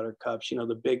peanut butter cups, you know,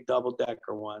 the big double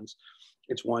decker ones.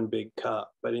 It's one big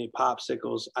cup, but any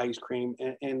popsicles, ice cream,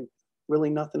 and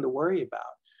really nothing to worry about.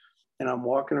 And I'm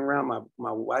walking around.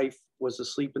 My wife was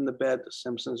asleep in the bed. The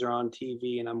Simpsons are on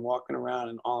TV, and I'm walking around,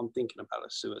 and all I'm thinking about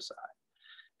is suicide.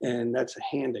 And that's a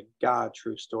hand of God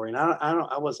true story. And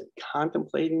I wasn't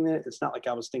contemplating it. It's not like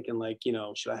I was thinking like, you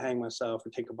know, should I hang myself or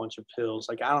take a bunch of pills?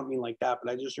 Like, I don't mean like that,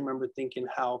 but I just remember thinking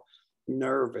how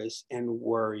nervous and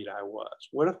worried I was.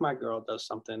 What if my girl does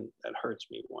something that hurts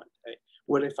me one day?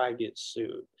 What if I get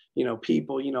sued? You know,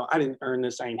 people, you know, I didn't earn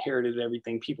this. I inherited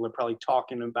everything. People are probably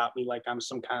talking about me like I'm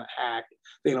some kind of hack.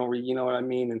 They don't you know what I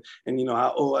mean? And you know,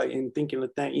 and thinking of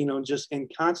that, you know,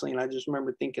 and constantly. And I just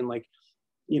remember thinking like,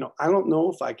 you know, I don't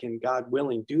know if I can, God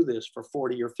willing, do this for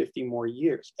 40 or 50 more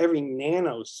years. Every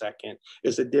nanosecond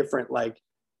is a different, like,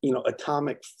 you know,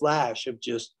 atomic flash of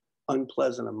just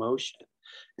unpleasant emotion.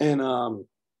 And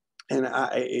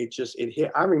it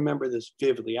hit. I remember this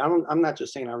vividly. I'm not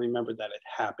just saying I remember that it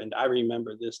happened. I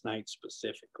remember this night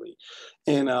specifically.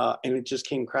 And it just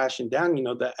came crashing down, you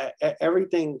know, that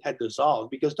everything had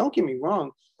dissolved. Because don't get me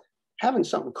wrong, having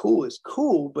something cool is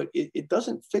cool, but it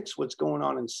doesn't fix what's going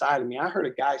on inside of me. I heard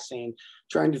a guy saying,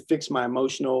 trying to fix my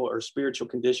emotional or spiritual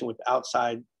condition with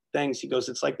outside things. He goes,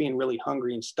 it's like being really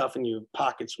hungry and stuffing your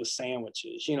pockets with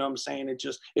sandwiches. You know what I'm saying?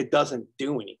 It doesn't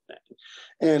do anything.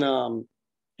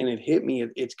 And it hit me.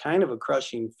 It's kind of a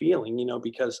crushing feeling, you know,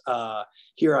 because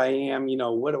here I am, you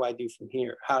know, what do I do from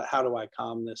here? How do I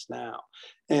calm this now?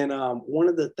 And one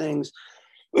of the things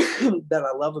that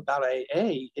I love about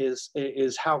AA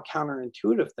is how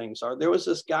counterintuitive things are. There was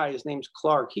this guy, his name's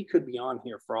Clark. He could be on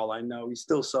here for all I know. He's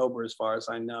still sober as far as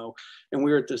I know. And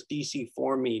we were at this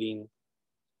DC4 meeting,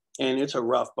 and it's a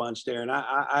rough bunch there. And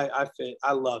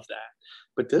I love that.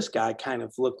 But this guy kind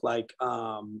of looked like,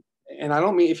 and I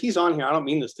don't mean, if he's on here, I don't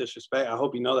mean this disrespect. I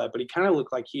hope you know that. But he kind of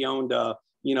looked like he owned a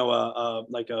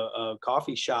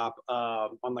coffee shop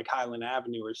on like Highland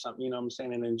Avenue or something, you know what I'm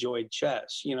saying, and enjoyed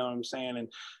chess, you know what I'm saying,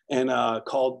 and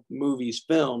called movies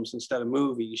films instead of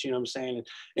movies, you know what I'm saying,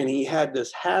 and he had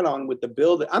this hat on with the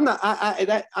building. I'm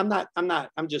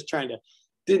just trying to,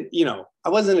 I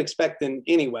wasn't expecting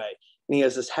anyway. And he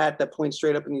has this hat that points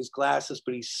straight up in these glasses,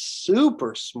 but he's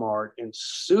super smart and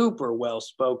super well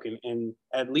spoken, and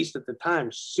at least at the time,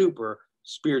 super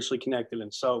spiritually connected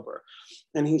and sober.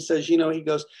 And he says, you know, he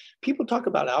goes, people talk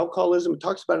about alcoholism, it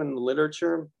talks about it in the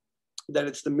literature, that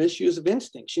it's the misuse of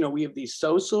instincts. You know, we have these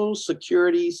social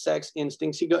security, sex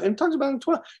instincts. He goes, and talks about it in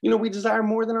 12. You know, we desire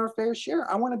more than our fair share.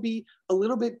 I want to be a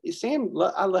little bit, Sam,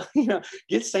 I love, you know,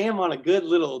 get Sam on a good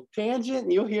little tangent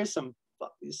and you'll hear some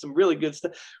really good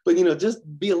stuff, but you know, just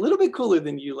be a little bit cooler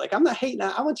than you. Like, I'm not hating.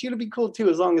 I want you to be cool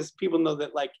too, as long as people know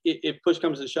that, like, if push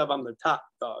comes to shove, I'm the top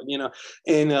dog, you know,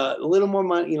 and a little more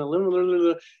money, you know,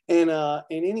 little. And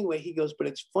anyway, he goes, but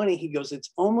it's funny. He goes, it's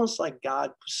almost like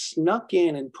God snuck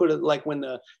in and put it, like when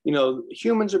the, you know,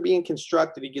 humans are being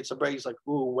constructed, he gets a break. He's like,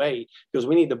 ooh, wait, because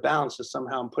we need to balance this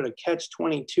somehow and put a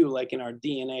catch-22 like in our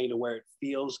DNA to where it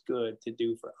feels good to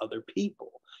do for other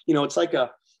people. You know, it's like a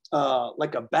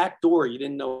back door you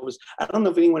didn't know it was. I don't know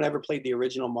if anyone ever played the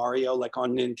original Mario, like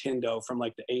on Nintendo from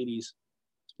like the 80s,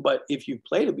 but if you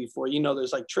played it before, you know,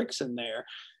 there's like tricks in there.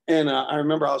 And I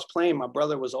remember I was playing, my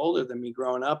brother was older than me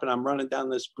growing up, and I'm running down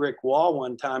this brick wall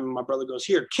one time, and my brother goes,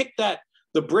 here, kick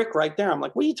the brick right there. I'm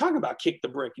like, what are you talking about? Kick the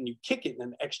brick. And you kick it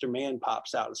and an extra man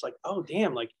pops out. It's like, oh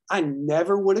damn, like I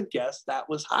never would have guessed that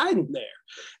was hiding there.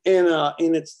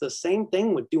 And it's the same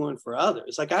thing with doing for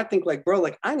others. Like, I think, like, bro,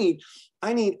 like I need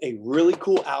a really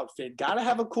cool outfit, gotta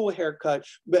have a cool haircut,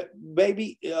 but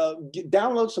baby,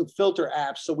 download some filter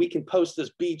apps so we can post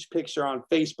this beach picture on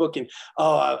Facebook, and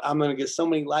I'm gonna get so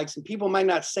many likes, and people might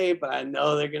not say it, but I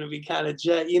know they're gonna be kind of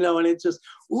jet, you know, and it's just,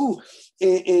 ooh,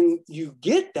 and you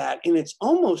get that, and it's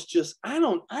almost just, I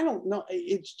don't know,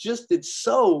 it's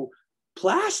so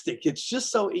plastic, it's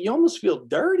just so, you almost feel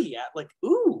dirty at, like,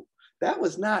 ooh, that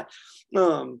was not,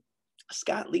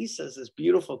 Scott Lee says this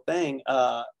beautiful thing,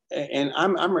 and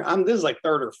I'm this is like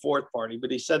third or fourth party,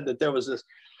 but he said that there was this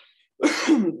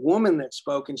woman that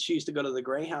spoke, and she used to go to the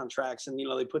Greyhound tracks, and you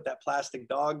know, they put that plastic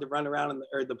dog to run around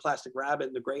or the plastic rabbit,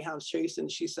 and the Greyhounds chased,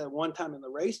 and she said one time in the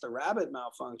race the rabbit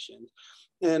malfunctioned,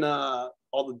 and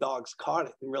all the dogs caught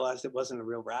it and realized it wasn't a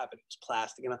real rabbit, it was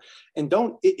plastic. And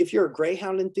don't, if you're a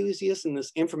Greyhound enthusiast and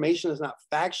this information is not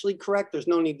factually correct, there's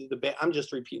no need to debate. I'm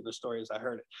just repeating the story as I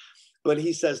heard it. But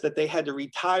he says that they had to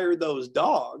retire those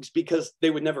dogs because they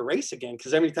would never race again.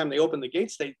 Because every time they opened the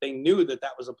gates, they knew that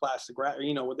was a plastic rat, or,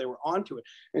 you know, they were onto it.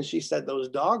 And she said, those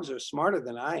dogs are smarter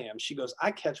than I am. She goes, I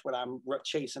catch what I'm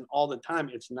chasing all the time.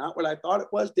 It's not what I thought it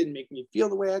was. Didn't make me feel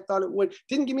the way I thought it would.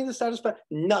 Didn't give me the satisfaction.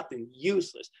 Nothing.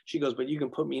 Useless. She goes, but you can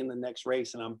put me in the next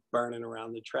race and I'm burning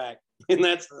around the track. And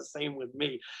that's the same with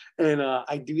me. And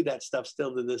I do that stuff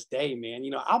still to this day, man.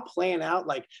 You know, I'll plan out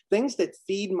like things that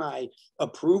feed my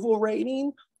approval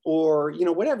rating, or, you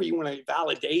know, whatever you want to,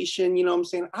 validation, you know what I'm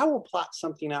saying? I will plot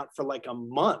something out for like a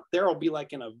month. There'll be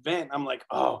like an event. I'm like,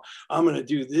 oh, I'm going to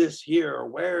do this here, or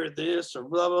wear this, or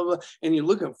blah, blah, blah. And you're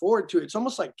looking forward to it. It's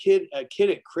almost like a kid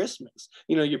at Christmas.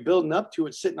 You know, you're building up to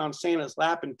it, sitting on Santa's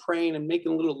lap and praying and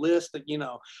making a little list that, you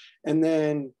know, and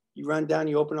then you run down,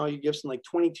 you open all your gifts, and like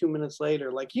 22 minutes later,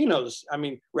 like, you know, I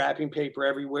mean, wrapping paper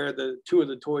everywhere. The two of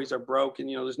the toys are broken.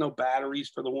 You know, there's no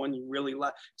batteries for the one you really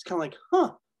like. It's kind of like,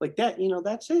 huh, like that, you know,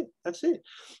 that's it.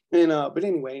 And, but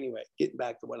anyway, getting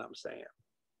back to what I'm saying,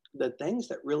 the things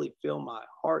that really fill my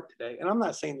heart today, and I'm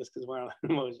not saying this because we're on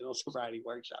an emotional sobriety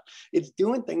workshop, it's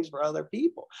doing things for other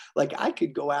people. Like, I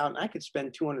could go out and I could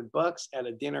spend $200 at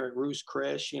a dinner at Ruth's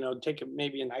Chris, you know, take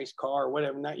maybe a nice car or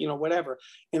whatever, not, you know, whatever.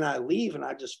 And I leave and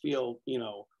I just feel, you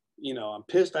know, I'm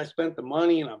pissed I spent the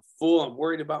money and I'm full. I'm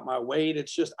worried about my weight.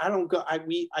 It's just, I don't go, I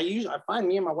find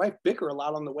me and my wife bicker a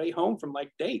lot on the way home from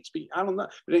like dates, but I don't know,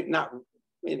 but not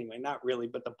anyway, not really.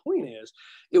 But the point is,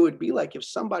 it would be like if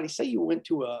somebody, say you went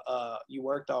to you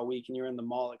worked all week and you're in the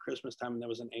mall at Christmas time and there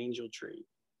was an angel tree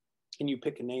and you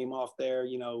pick a name off there,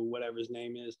 whatever his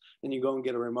name is, and you go and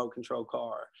get a remote control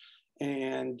car.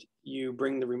 And you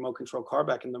bring the remote control car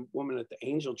back, and the woman at the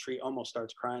angel tree almost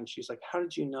starts crying. She's like, "How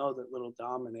did you know that little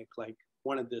Dominic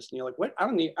wanted this?" And you're like, "What? I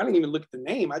didn't even look at the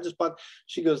name. I just bought."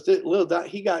 She goes,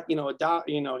 he got,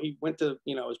 he went to,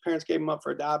 his parents gave him up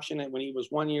for adoption, and when he was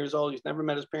 1 year old, he's never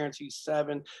met his parents. He's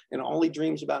 7, and all he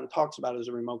dreams about and talks about is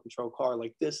a remote control car.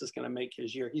 Like, this is going to make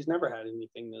his year. He's never had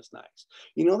anything this nice.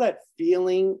 That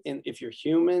feeling, and if you're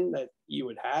human, that you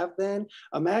would have then.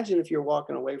 Imagine if you're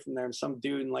walking away from there and some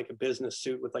dude in like a business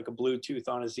suit with like a Bluetooth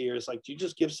on his ears, like, do you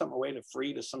just give something away to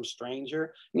free to some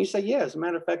stranger? And you say, yeah, as a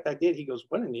matter of fact, I did. He goes,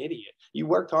 what an idiot. You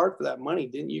worked hard for that money.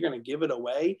 Didn't you? Going to give it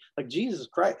away? Like, Jesus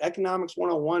Christ, economics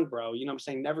 101, bro. You know what I'm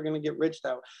saying? Never going to get rich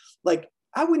that way. Like,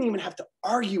 I wouldn't even have to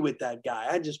argue with that guy.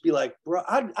 I'd just be like, bro,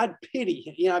 I'd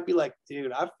pity him. I'd be like,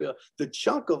 dude, I feel the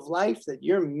chunk of life that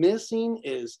you're missing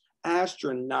is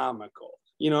astronomical.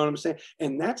 You know what I'm saying?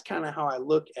 And that's kind of how I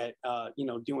look at,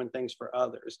 doing things for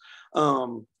others.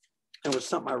 It was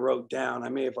something I wrote down. I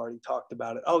may have already talked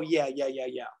about it. Oh, yeah.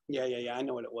 I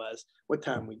know what it was. What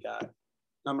time we got?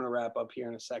 I'm going to wrap up here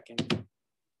in a second.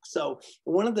 So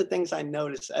one of the things I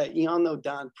noticed, you all know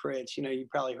Don Pritch, you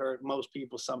probably heard,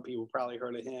 some people probably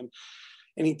heard of him.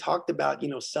 And he talked about,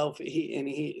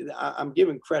 I'm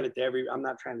giving credit to I'm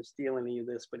not trying to steal any of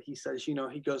this, but he says, he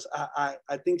goes, I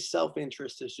think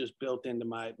self-interest is just built into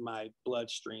my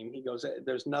bloodstream. He goes,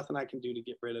 there's nothing I can do to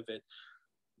get rid of it.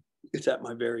 It's at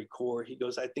my very core. He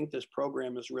goes, I think this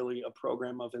program is really a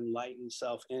program of enlightened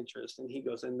self-interest. And he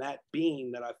goes, and that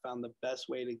being that I found the best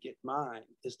way to get mine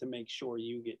is to make sure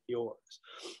you get yours.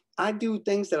 I do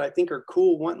things that I think are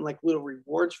cool, wanting like little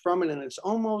rewards from it. And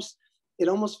it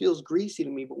almost feels greasy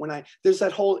to me. But when there's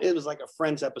that whole, it was like a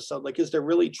Friends episode, like, is there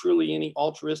really truly any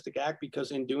altruistic act? Because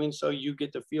in doing so, you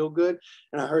get to feel good.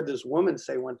 And I heard this woman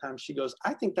say one time, she goes,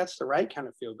 I think that's the right kind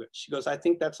of feel good. She goes, I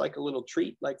think that's like a little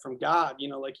treat, like from God,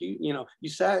 like you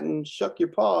sat and shook your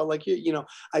paw, like,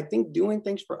 I think doing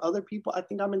things for other people, I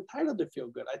think I'm entitled to feel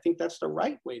good. I think that's the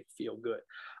right way to feel good.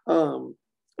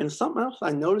 And something else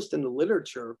I noticed in the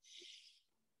literature,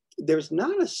 there's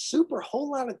not a super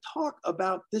whole lot of talk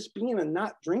about this being a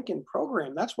not drinking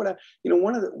program. That's what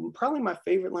one of probably my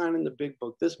favorite line in the big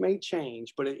book. This may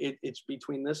change, but it's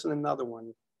between this and another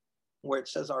one, where it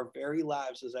says our very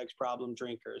lives as ex-problem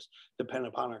drinkers depend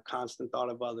upon our constant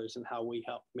thought of others and how we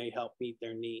may help meet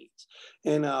their needs.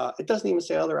 And it doesn't even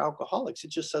say other alcoholics. It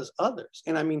just says others.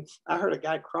 And I mean, I heard a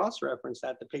guy cross-reference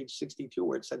that to page 62,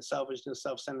 where it said selfishness,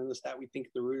 self-centeredness, that we think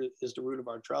is the root of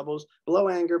our troubles. Below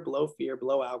anger, below fear,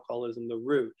 below alcoholism, the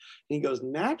root. And he goes,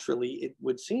 naturally, it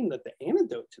would seem that the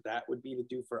antidote to that would be to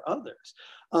do for others.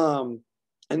 And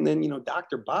then,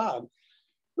 Dr. Bob,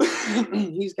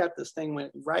 he's got this thing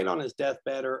right on his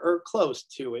deathbed or close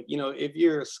to it. If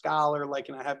you're a scholar,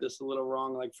 and I have this a little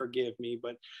wrong, forgive me,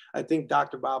 but I think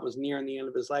Dr. Bob was nearing the end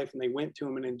of his life, and they went to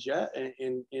him, and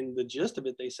in the gist of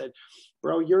it, they said,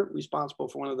 bro, you're responsible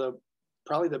for one of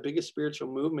probably the biggest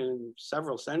spiritual movement in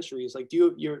several centuries. Like,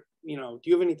 do you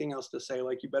have anything else to say?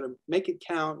 Like, you better make it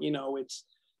count.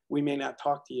 We may not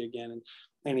talk to you again.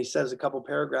 And he says a couple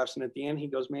paragraphs, and at the end he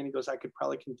goes, I could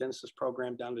probably condense this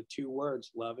program down to 2 words: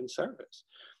 love and service.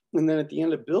 And then at the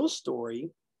end of Bill's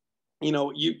story,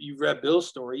 you read Bill's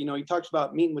story, he talks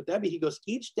about meeting with Debbie. He goes,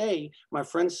 each day, my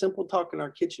friend's simple talk in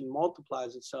our kitchen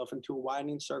multiplies itself into a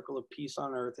widening circle of peace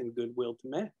on earth and goodwill to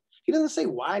men. He doesn't say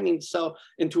widening itself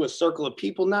into a circle of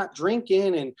people not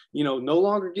drinking and, no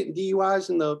longer getting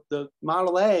DUIs in the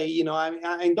Model A.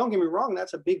 And don't get me wrong,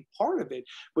 that's a big part of it.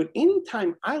 But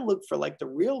anytime I look for the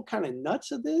real kind of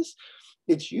nuts of this,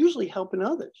 it's usually helping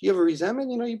others. You have a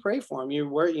resentment, you pray for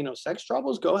them. Sex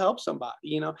troubles, go help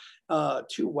somebody,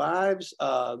 2 wives,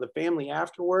 the family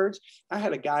afterwards. I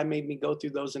had a guy made me go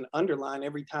through those and underline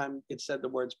every time it said the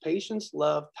words patience,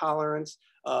 love, tolerance,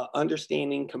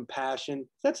 understanding, compassion.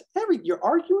 That's you're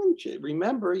arguing,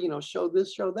 remember, show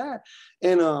this, show that.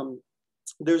 And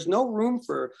there's no room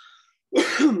for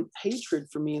hatred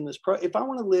for me in this if I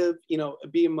want to live,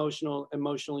 be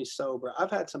emotionally sober.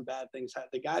 I've had some bad things.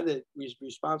 The guy that was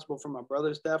responsible for my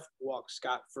brother's death walked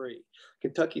scot-free.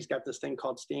 Kentucky's got this thing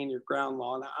called stand your ground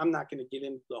law, and I'm not going to get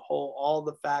into all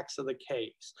the facts of the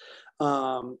case.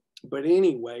 But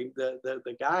anyway,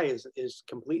 the guy is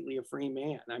completely a free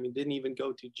man. I mean, didn't even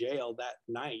go to jail that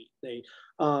night. They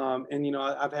and you know,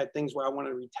 I've had things where I want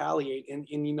to retaliate, and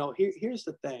you know, here's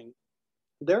the thing.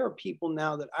 There are people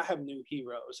now that I have new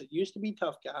heroes. It used to be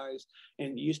tough guys, and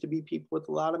it used to be people with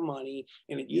a lot of money,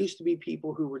 and it used to be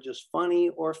people who were just funny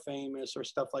or famous or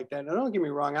stuff like that. Now, don't get me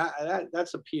wrong,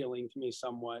 that's appealing to me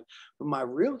somewhat. But my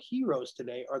real heroes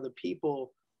today are the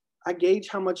people. I gauge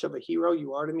how much of a hero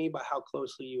you are to me by how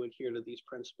closely you adhere to these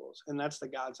principles. And that's the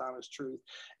God's honest truth.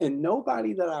 And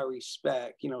nobody that I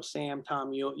respect, you know, Sam,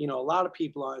 Tom, you know, a lot of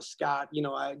people on Scott, you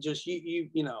know, I just, you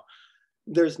know,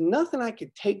 there's nothing I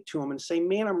could take to them and say,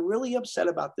 man, I'm really upset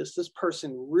about this. This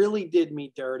person really did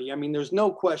me dirty. I mean, there's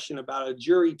no question about it. A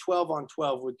jury 12 on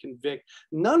 12 would convict.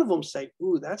 None of them say,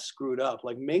 ooh, that's screwed up.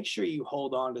 Like, make sure you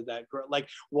hold on to that girl. Like,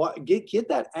 what? Get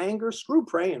that anger. Screw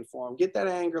praying for them. Get that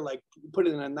anger, like, put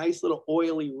it in a nice little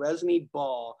oily, resiny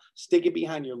ball, stick it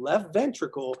behind your left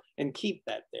ventricle, and keep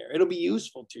that there. It'll be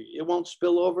useful to you. It won't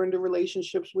spill over into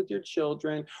relationships with your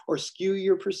children or skew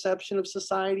your perception of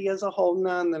society as a whole.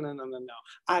 No.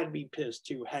 I'd be pissed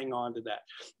too. Hang on to that.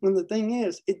 And the thing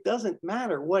is, it doesn't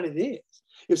matter what it is.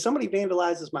 If somebody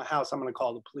vandalizes my house, I'm going to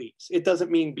call the police. It doesn't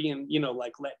mean being, you know,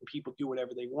 like letting people do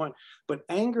whatever they want. But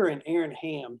anger and Aaron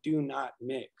Ham do not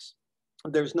mix.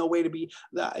 There's no way to be,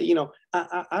 you know,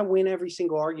 I win every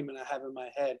single argument I have in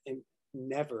my head, and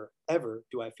never, ever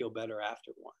do I feel better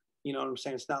after one. You know what I'm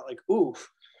saying? It's not like,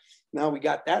 oof, now we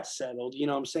got that settled, you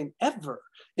know what I'm saying, ever.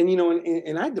 And, you know,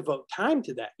 and I devote time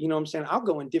to that. You know what I'm saying? I'll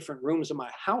go in different rooms of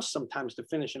my house sometimes to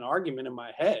finish an argument in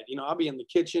my head. You know, I'll be in the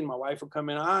kitchen. My wife will come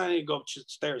in. I need to go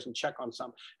upstairs and check on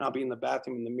something. And I'll be in the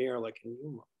bathroom in the mirror like,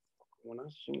 when I,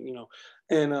 you know,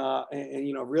 and,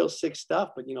 you know, real sick stuff,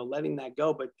 but, you know, letting that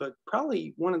go. But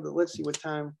probably one of the, let's see what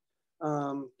time,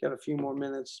 got a few more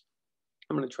minutes.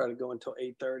 I'm going to try to go until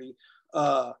 8:30.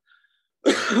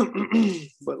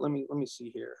 But let me see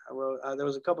here. I wrote, there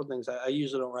was a couple of things. I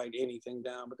usually don't write anything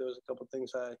down, but there was a couple of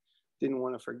things I didn't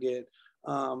want to forget.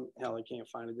 Hell, I can't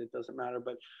find it. It doesn't matter.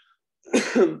 But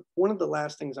one of the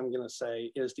last things I'm going to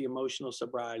say is the emotional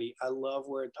sobriety. I love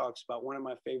where it talks about, one of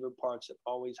my favorite parts, it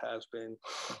always has been,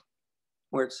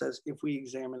 where it says, if we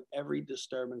examine every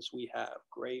disturbance we have,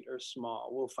 great or small,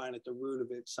 we'll find at the root of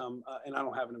it some, and I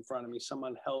don't have it in front of me, some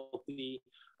unhealthy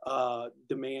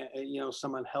demand, you know,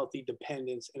 some unhealthy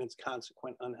dependence and its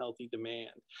consequent unhealthy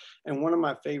demand. And one of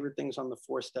my favorite things on the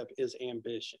 4-step is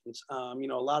ambitions. You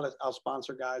know, a lot of, I'll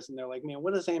sponsor guys and they're like, man,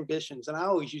 what is ambitions? And I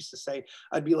always used to say,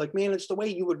 I'd be like, man, it's the way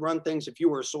you would run things if you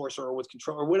were a sorcerer with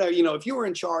control or whatever. You know, if you were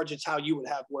in charge, it's how you would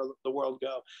have the world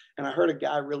go. And I heard a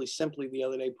guy really simply the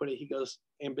other day put it, he goes,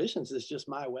 ambitions is just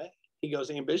my way. He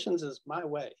goes, ambitions is my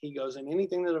way. He goes, and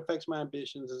anything that affects my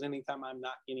ambitions is anytime I'm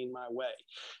not getting my way.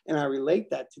 And I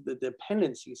relate that to the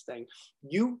dependencies thing.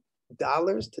 You,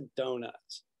 dollars to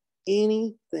donuts,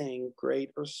 anything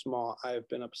great or small I have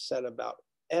been upset about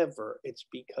ever, it's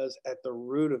because at the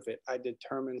root of it, I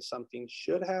determined something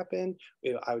should happen.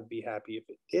 I would be happy if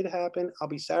it did happen. I'll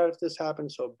be sad if this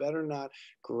happens, so it better not,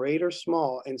 great or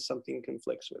small, and something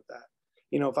conflicts with that.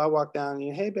 You know, if I walk down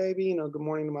and, hey, baby, you know, good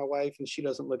morning to my wife, and she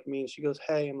doesn't look at me and she goes,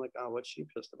 hey, I'm like, oh, what's she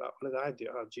pissed about? What did I do?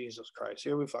 Oh, Jesus Christ,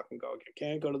 here we fucking go again.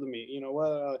 Can't go to the meet, you know,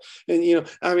 what? And, you know,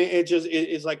 I mean,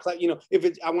 it's like, you know, if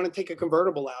it's, I want to take a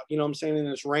convertible out, you know what I'm saying, in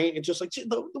this rain, it's just like,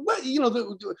 what, you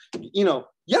know,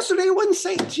 yesterday it wasn't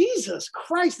saying, Jesus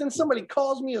Christ, then somebody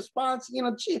calls me a sponsor, you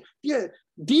know, yeah,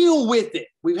 deal with it.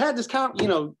 We've had this, you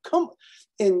know, come.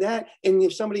 And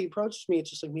if somebody approaches me,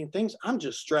 it's just like, man, things, I'm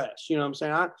just stressed. You know what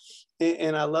I'm saying?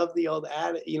 And I love the old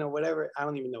adage, you know, whatever, I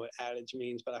don't even know what adage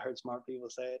means, but I heard smart people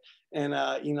say it. And,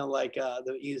 you know, like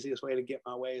the easiest way to get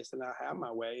my way is to not have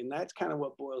my way. And that's kind of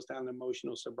what boils down to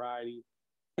emotional sobriety.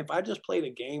 If I just played a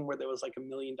game where there was like $1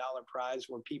 million prize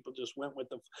where people just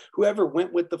whoever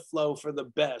went with the flow for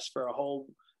the best for a whole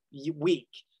week,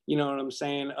 you know what I'm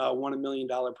saying, won $1 million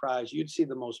prize, you'd see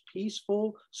the most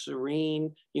peaceful,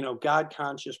 serene, you know, God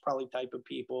conscious probably type of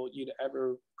people you'd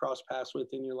ever cross paths with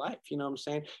in your life. You know what I'm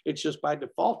saying? It's just by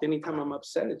default. Anytime I'm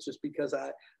upset, it's just because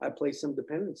I place some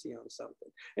dependency on something.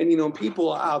 And, you know,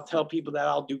 I'll tell people that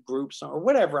I'll do groups or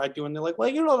whatever I do. And they're like, well,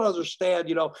 you don't understand,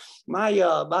 you know,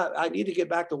 I need to get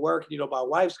back to work. You know, my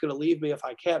wife's going to leave me if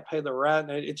I can't pay the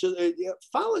rent. And it's just,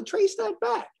 trace that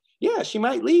back. Yeah, she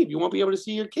might leave. You won't be able to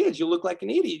see your kids. You'll look like an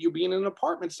idiot. You'll be in an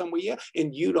apartment somewhere, yeah,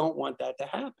 and you don't want that to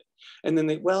happen. And then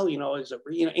anyway, you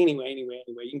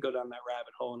can go down that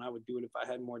rabbit hole, and I would do it if I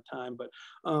had more time. But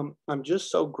I'm just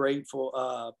so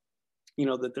grateful, you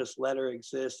know, that this letter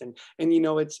exists, and you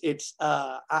know, I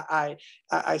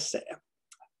say.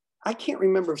 I can't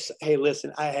remember if, hey,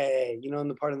 listen, you know, in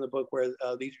the part in the book where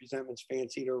these resentments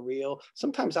fancied are real,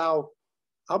 sometimes I'll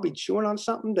be chewing on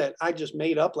something that I just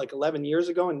made up like 11 years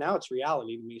ago, and now it's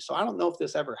reality to me. So I don't know if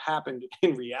this ever happened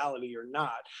in reality or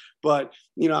not. But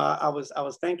you know, I was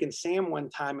thanking Sam one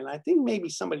time, and I think maybe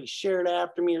somebody shared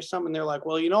after me or something. They're like,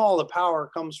 well, you know, all the power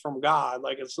comes from God.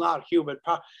 Like it's not human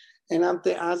power. And I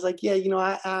was like, yeah, you know,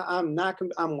 I'm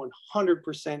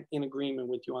 100% in agreement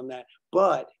with you on that.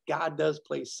 But God does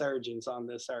place surgeons on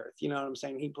this earth. You know what I'm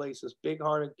saying? He places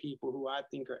big-hearted people who I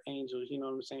think are angels. You know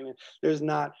what I'm saying? And there's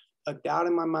not a doubt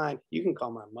in my mind. You can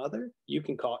call my mother. You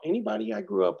can call anybody I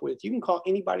grew up with. You can call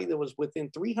anybody that was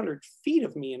within 300 feet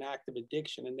of me in active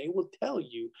addiction, and they will tell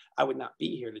you I would not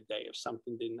be here today if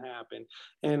something didn't happen.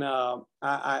 And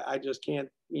I just can't,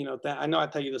 you know, I know I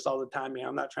tell you this all the time, man.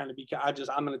 I'm not trying to be,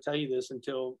 I'm going to tell you this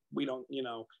until we don't, you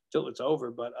know, till it's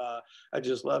over. But I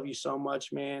just love you so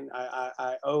much, man.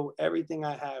 I owe everything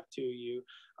I have to you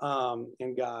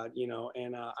and God, you know,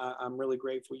 and I'm really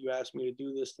grateful you asked me to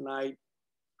do this tonight.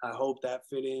 I hope that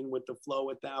fit in with the flow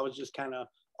with that. I was just kind of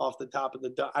off the top of the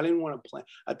dome. I didn't want to plan.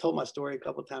 I told my story a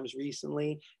couple of times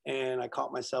recently, and I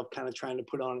caught myself kind of trying to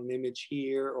put on an image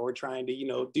here or trying to, you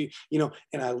know, do, you know,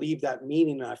 and I leave that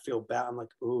meeting and I feel bad. I'm like,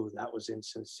 ooh, that was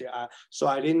insincere. So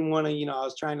I didn't want to, you know, I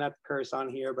was trying not to curse on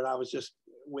here, but I was just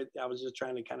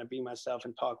trying to kind of be myself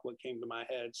and talk what came to my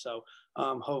head. So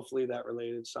hopefully that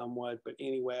related somewhat. But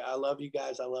anyway, I love you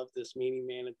guys. I love this meeting,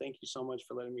 man. And thank you so much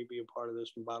for letting me be a part of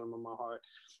this from the bottom of my heart.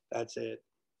 That's it.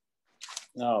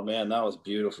 Oh man, that was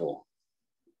beautiful.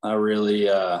 I really,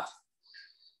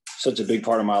 such a big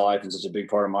part of my life and such a big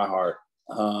part of my heart.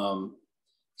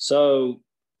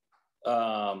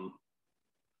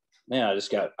 Man,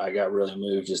 I got really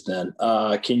moved just then.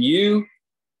 Can you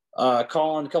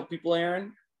call on a couple people,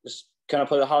 Aaron? Just kind of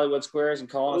play the Hollywood Squares and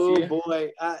call on a few. Oh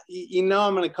boy, you know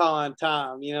I'm going to call on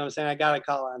Tom. You know what I'm saying? I got to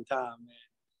call on Tom,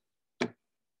 man.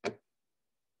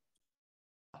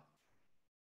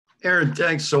 Aaron,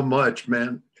 thanks so much,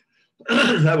 man.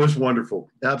 That was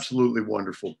wonderful. Absolutely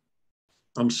wonderful.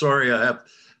 I'm sorry I have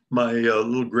my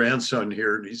little grandson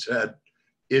here and he's had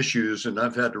issues and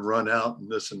I've had to run out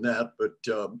and this and that.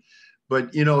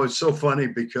 But you know, it's so funny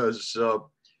because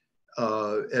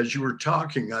as you were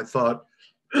talking, I thought,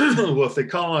 well, if they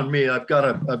call on me, I've got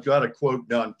a quote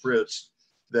Don Fritz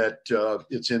that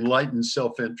it's enlightened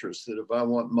self-interest, that if I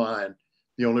want mine,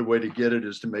 the only way to get it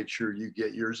is to make sure you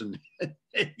get yours. And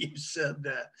you said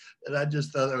that. And I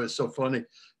just thought that was so funny.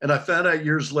 And I found out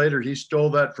years later, he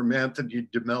stole that from Anthony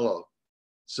DeMello.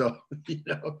 So, you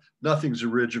know, nothing's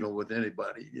original with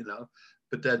anybody, you know,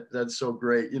 but that's so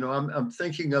great. You know, I'm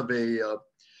thinking of a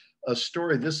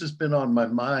story. This has been on my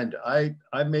mind. I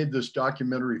made this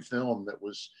documentary film that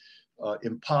was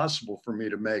impossible for me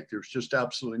to make. There's just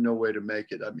absolutely no way to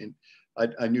make it. I mean,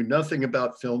 I knew nothing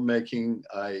about filmmaking.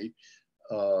 I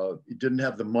didn't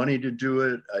have the money to do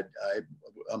it.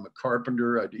 I'm a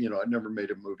carpenter. You know, I never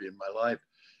made a movie in my life.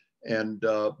 And,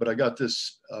 but I got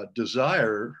this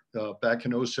desire back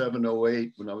in 07,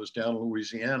 08 when I was down in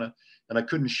Louisiana, and I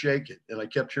couldn't shake it. And I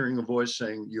kept hearing a voice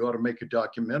saying, you ought to make a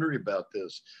documentary about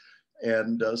this.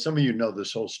 And some of you know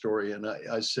this whole story. And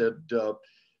I said,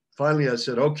 finally I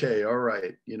said, okay, all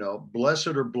right, you know, bless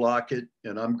it or block it.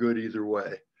 And I'm good either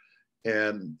way.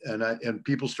 And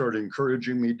people started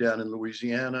encouraging me down in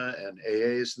Louisiana and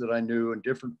AAs that I knew and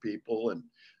different people. And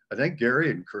I think Gary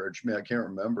encouraged me. I can't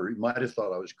remember. He might have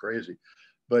thought I was crazy,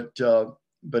 but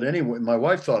anyway, my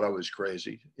wife thought I was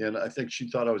crazy, and I think she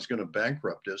thought I was going to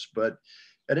bankrupt us. But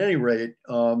at any rate,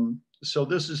 so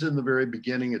this is in the very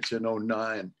beginning. It's in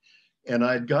 09, and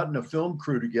I had gotten a film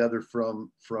crew together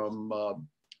from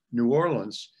New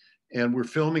Orleans. And we're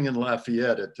filming in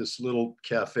Lafayette at this little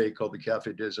cafe called the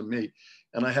Café des Amis.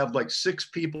 And I have like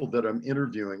 6 people that I'm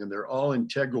interviewing, and they're all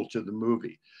integral to the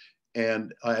movie.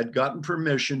 And I had gotten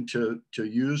permission to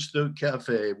use the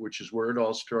cafe, which is where it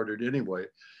all started anyway.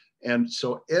 And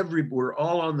so we're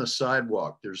all on the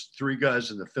sidewalk. There's 3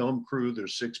 guys in the film crew.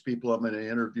 There's 6 people I'm going to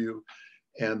interview.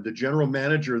 And the general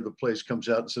manager of the place comes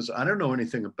out and says, I don't know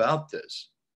anything about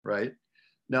this, right?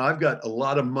 Now I've got a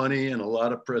lot of money and a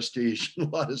lot of prestige and a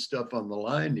lot of stuff on the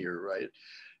line here, right?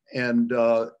 And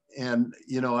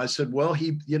you know, I said, well,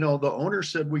 you know, the owner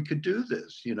said we could do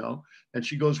this, you know. And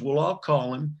she goes, well, I'll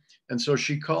call him. And so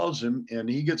she calls him, and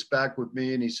he gets back with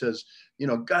me, and he says, you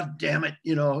know, God damn it,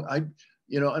 you know,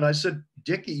 and I said,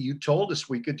 Dickie, you told us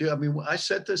we could do. I mean, I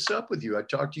set this up with you. I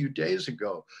talked to you days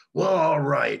ago. Well, all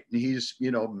right. And he's,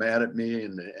 you know, mad at me,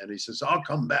 and he says, I'll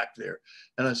come back there.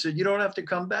 And I said, you don't have to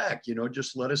come back. You know,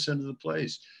 just let us into the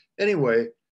place. Anyway,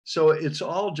 so it's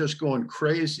all just going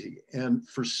crazy. And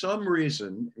for some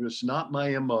reason, it was not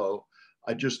my MO.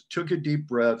 I just took a deep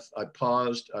breath. I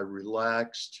paused, I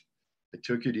relaxed, I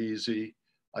took it easy.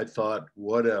 I thought,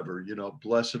 whatever, you know,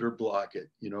 bless it or block it.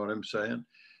 You know what I'm saying?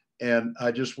 And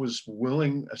I just was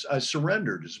willing, I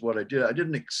surrendered is what I did. I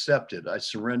didn't accept it. I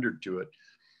surrendered to it.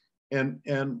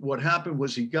 And what happened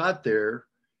was he got there,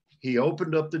 he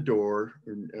opened up the door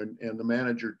and the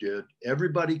manager did.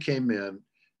 Everybody came in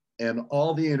and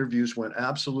all the interviews went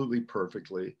absolutely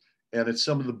perfectly. And it's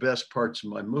some of the best parts of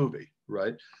my movie,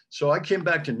 right? So I came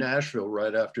back to Nashville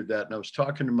right after that, and I was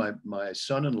talking to my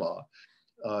son-in-law,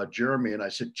 Jeremy, and I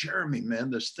said, Jeremy, man,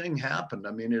 this thing happened.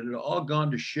 I mean, it had all gone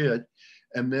to shit.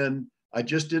 And then I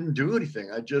just didn't do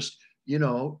anything. I just, you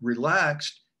know,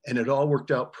 relaxed and it all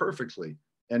worked out perfectly.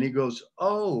 And he goes,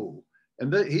 oh,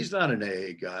 and he's not an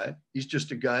AA guy. He's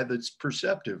just a guy that's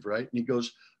perceptive, right? And he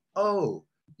goes, oh,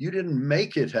 you didn't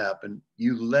make it happen.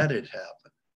 You let it happen.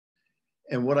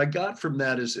 And what I got from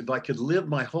that is if I could live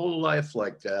my whole life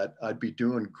like that, I'd be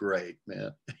doing great,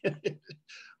 man.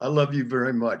 I love you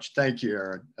very much. Thank you,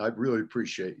 Aaron. I really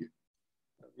appreciate you.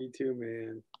 Me too,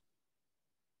 man.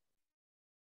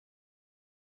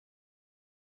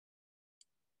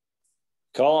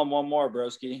 Call him one more,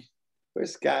 broski.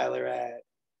 Where's Skylar at?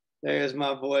 There's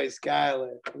my boy,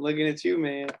 Skylar. I'm looking at you,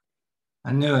 man.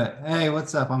 I knew it. Hey,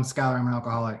 what's up? I'm Skylar. I'm an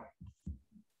alcoholic.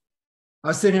 I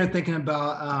was sitting here thinking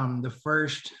about the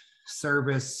first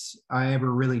service I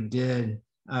ever really did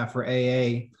for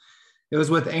AA. It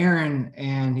was with Aaron,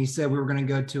 and he said we were going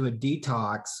to go to a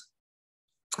detox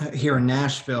here in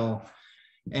Nashville,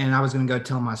 and I was going to go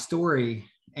tell my story,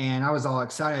 and I was all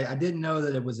excited. I didn't know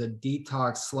that it was a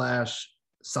detox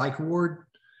 / psych ward.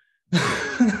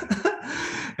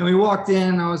 And we walked in,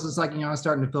 and I was just like, you know, I was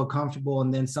starting to feel comfortable,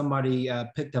 and then somebody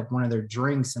picked up one of their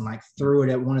drinks and like threw it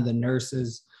at one of the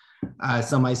nurses.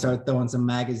 Somebody started throwing some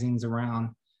magazines around,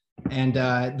 and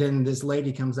then this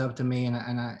lady comes up to me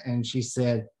and she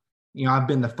said, you know, I've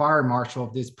been the fire marshal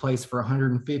of this place for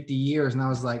 150 years. And I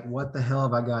was like, what the hell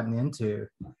have I gotten into?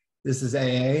 This is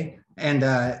AA.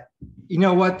 And you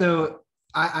know what, though?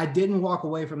 I didn't walk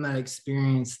away from that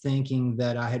experience thinking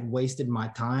that I had wasted my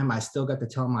time. I still got to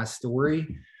tell my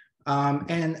story.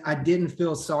 And I didn't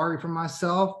feel sorry for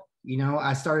myself. You know,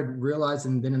 I started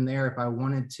realizing then and there, if I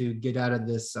wanted to get out of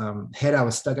this head I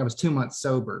was stuck, I was 2 months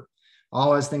sober.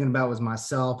 All I was thinking about was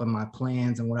myself and my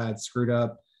plans and what I had screwed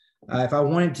up. If I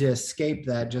wanted to escape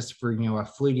that just for, you know, a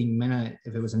fleeting minute,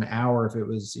 if it was an hour, if it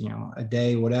was, you know, a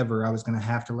day, whatever, I was going to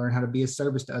have to learn how to be of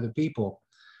service to other people.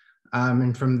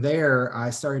 And from there, I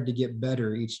started to get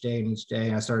better each day and each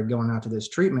day. I started going out to this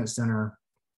treatment center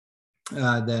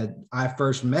that I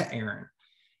first met Aaron.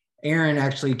 Aaron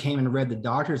actually came and read the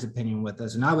doctor's opinion with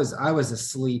us. And I was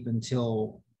asleep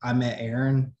until I met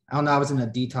Aaron. I don't know, I was in a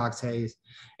detox haze.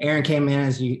 Aaron came in,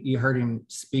 as you heard him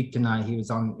speak tonight. He was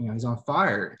on, you know, he's on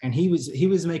fire. And he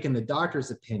was making the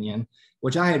doctor's opinion,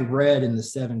 which I had read in the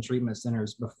 7 treatment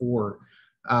centers before,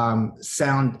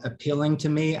 sound appealing to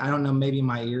me. I don't know, maybe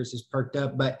my ears just perked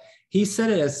up, but he said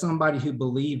it as somebody who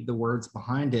believed the words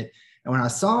behind it. And when I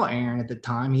saw Aaron at the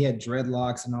time, he had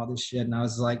dreadlocks and all this shit. And I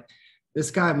was like,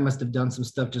 this guy must have done some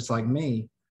stuff just like me.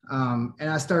 And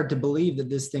I started to believe that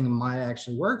this thing might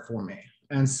actually work for me.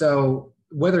 And so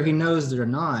whether he knows it or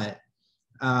not,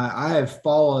 I have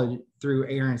followed through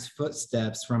Aaron's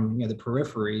footsteps from, you know, the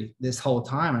periphery this whole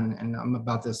time. And I'm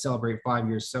about to celebrate 5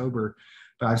 years sober,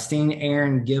 but I've seen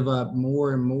Aaron give up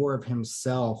more and more of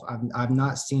himself. I've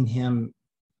not seen him,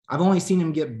 I've only seen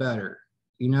him get better.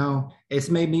 You know, it's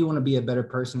made me want to be a better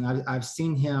person. I've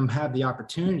seen him have the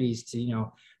opportunities to, you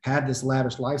know, have this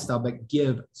lavish lifestyle, but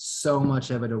give so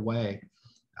much of it away.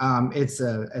 It's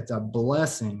a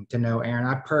blessing to know Aaron.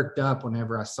 I perked up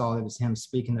whenever I saw it was him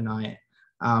speaking tonight.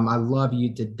 I love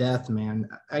you to death, man.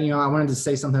 You know, I wanted to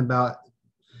say something about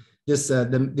this,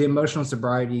 the emotional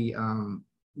sobriety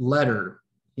letter.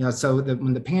 You know, so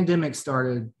when the pandemic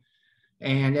started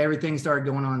and everything started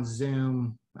going on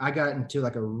Zoom, I got into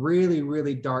like a really,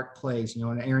 really dark place, you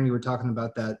know, and Aaron, you were talking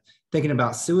about that, thinking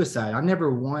about suicide. I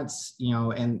never once, you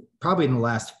know, and probably in the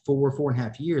last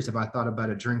 4.5 years, have I thought about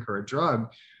a drink or a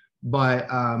drug. But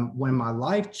when my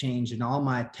life changed and all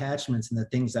my attachments and the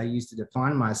things I used to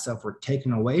define myself were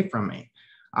taken away from me,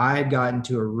 I had gotten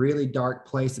to a really dark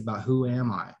place about who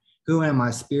am I? Who am I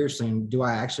spiritually? And do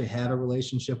I actually have a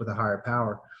relationship with a higher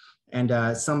power?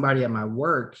 And somebody at my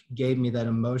work gave me that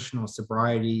emotional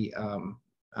sobriety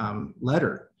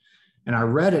letter. And I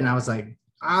read it and I was like,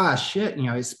 shit, you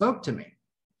know, it spoke to me.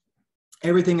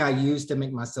 Everything I used to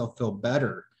make myself feel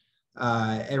better,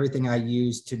 everything I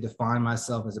used to define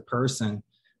myself as a person,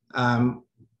 you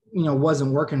know,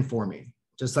 wasn't working for me,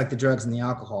 just like the drugs and the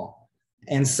alcohol.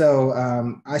 And so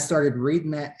I started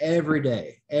reading that every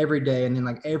day. And then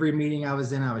like every meeting I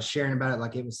was in, I was sharing about it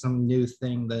like it was some new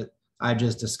thing that I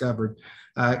just discovered.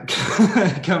 Come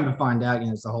to find out,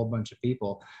 it's a whole bunch of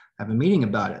people have a meeting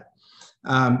about it.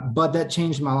 But that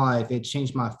changed my life. It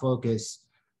changed my focus.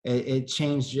 It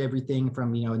changed everything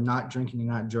from, not drinking and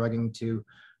not drugging to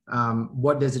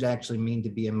what does it actually mean to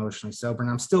be emotionally sober?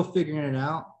 And I'm still figuring it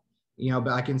out. But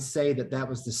I can say that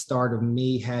was the start of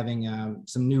me having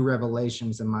some new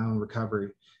revelations in my own recovery,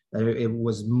 that it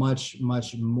was much,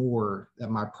 much more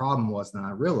that my problem was than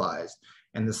I realized.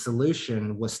 And the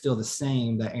solution was still the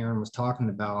same that Aaron was talking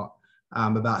about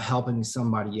helping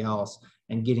somebody else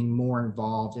and getting more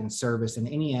involved in service in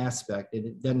any aspect.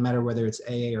 It doesn't matter whether it's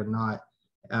AA or not.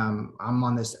 I'm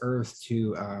on this earth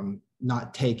to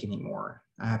not take anymore.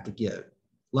 I have to give.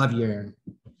 Love you, Aaron.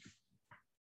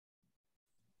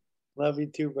 Love you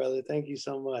too, brother. Thank you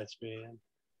so much, man.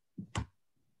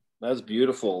 That's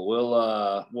beautiful. We'll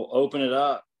open it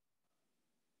up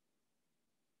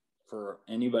for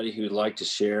anybody who'd like to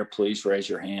share. Please raise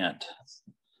your hand.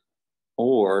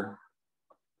 Or,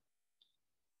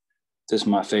 this is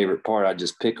my favorite part, I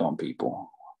just pick on people.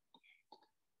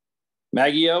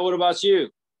 Maggie O, what about you?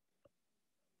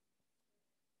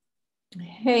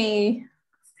 Hey.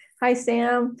 Hi,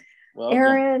 Sam. Welcome.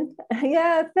 Aaron.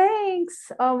 Yeah,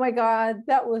 thanks. Oh my God,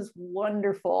 that was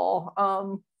wonderful.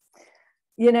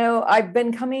 I've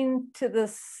been coming to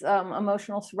this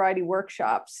emotional sobriety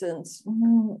workshop since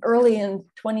early in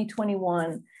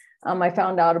 2021. I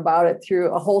found out about it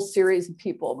through a whole series of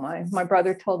people. My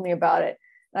brother told me about it.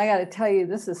 And I got to tell you,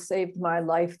 this has saved my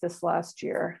life this last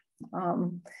year.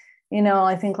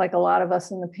 I think like a lot of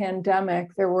us in the pandemic,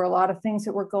 there were a lot of things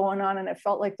that were going on and it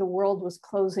felt like the world was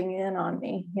closing in on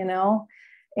me,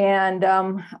 and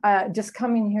just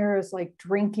coming here is like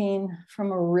drinking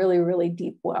from a really, really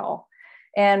deep well.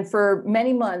 And for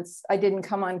many months, I didn't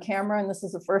come on camera. And this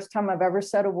is the first time I've ever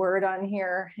said a word on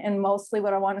here. And mostly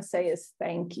what I want to say is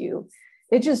thank you.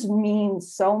 It just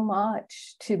means so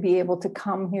much to be able to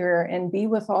come here and be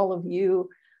with all of you.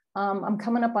 I'm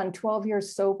coming up on 12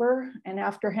 years sober. And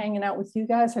after hanging out with you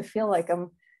guys, I feel like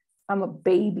I'm a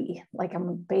baby,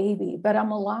 but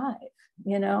I'm alive,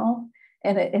 and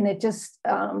it just,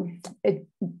 it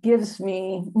gives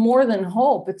me more than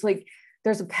hope. It's like,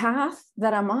 there's a path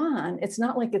that I'm on. It's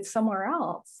not like it's somewhere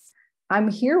else. I'm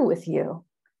here with you,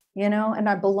 and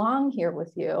I belong here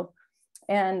with you.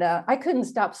 And I couldn't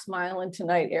stop smiling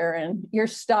tonight, Aaron. Your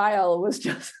style was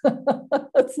just,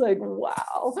 it's like,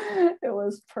 wow, it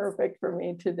was perfect for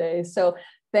me today. So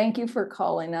thank you for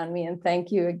calling on me. And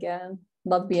thank you again.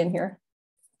 Love being here.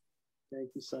 Thank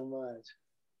you so much.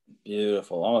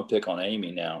 Beautiful. I'm going to pick on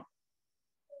Amy now.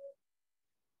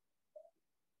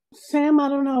 Sam, I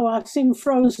don't know. I seem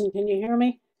frozen. Can you hear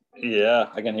me? Yeah,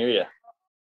 I can hear you.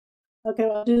 Okay,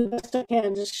 well, I'll do the best I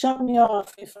can. Just shut me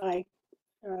off if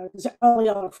all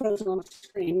y'all are frozen on the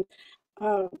screen.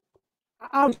 I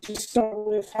would just start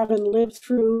with having lived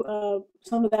through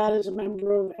some of that as a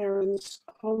member of Aaron's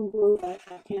home group. I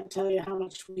can't tell you how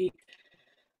much we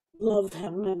love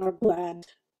him and are glad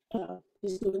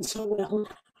he's doing so well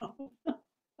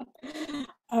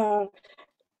now.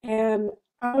 And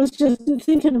I was just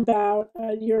thinking about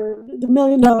the $1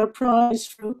 million prize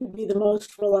for who could be the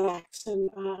most relaxed,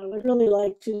 and I would really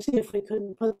like to see if we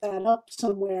couldn't put that up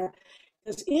somewhere,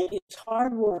 because it is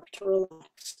hard work to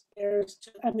relax. You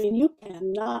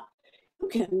cannot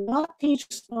teach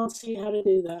a sponsee how to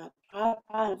do that. I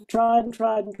have tried and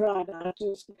tried and tried. I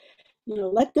just,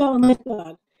 let go and let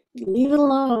God. Leave it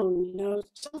alone.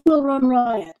 Stuff will run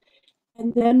riot.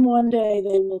 And then one day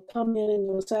they will come in and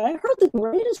they'll say, I heard the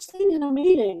greatest thing in a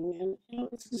meeting. And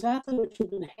it's exactly what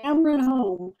you've been hammering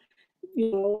home,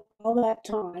 all that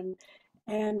time.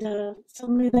 And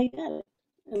suddenly they get it,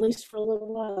 at least for a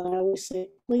little while. And I always say,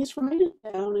 please write it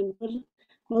down and put it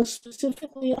most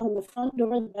specifically on the front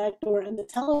door, the back door, and the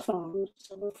telephone.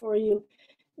 So before you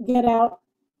get out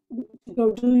to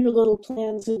go do your little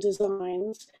plans and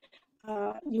designs,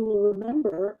 you will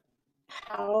remember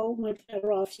how much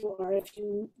better off you are if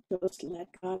you just let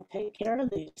God take care of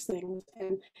these things,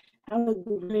 and how the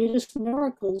greatest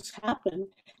miracles happen.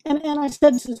 And I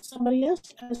said to somebody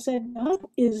else, I said, God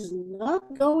is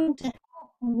not going to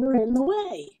help when we're in the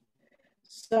way.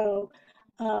 So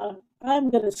I'm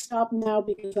going to stop now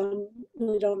because I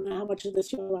really don't know how much of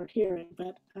this y'all are hearing.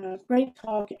 But great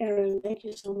talk, Aaron. Thank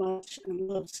you so much. And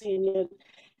love seeing you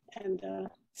and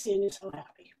seeing you so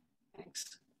happy.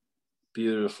 Thanks.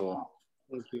 Beautiful.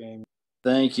 Thank you, Amy.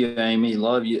 Thank you, Amy.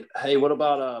 Love you. Hey, what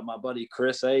about my buddy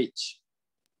Chris H?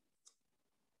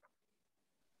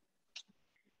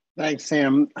 Thanks,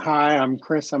 Sam. Hi, I'm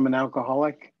Chris. I'm an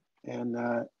alcoholic. And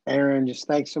Aaron, just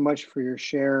thanks so much for your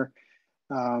share.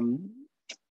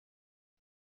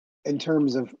 In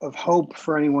terms of hope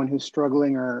for anyone who's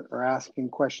struggling or asking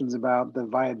questions about the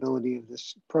viability of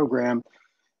this program,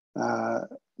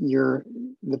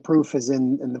 the proof is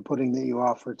in the pudding that you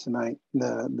offer tonight.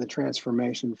 The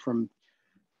transformation from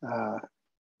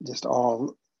just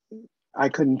all, I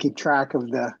couldn't keep track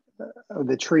of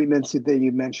the treatments that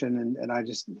you mentioned, and I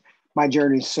just, my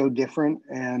journey is so different,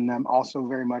 and I'm also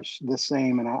very much the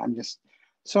same, and I'm just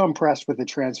so impressed with the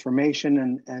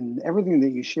transformation and everything that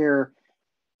you share.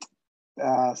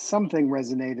 Something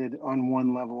resonated on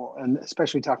one level, and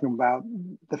especially talking about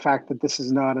the fact that this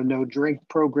is not a no drink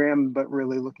program, but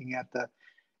really looking at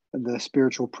the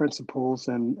spiritual principles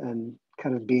and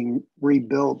kind of being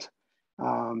rebuilt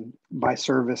by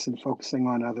service and focusing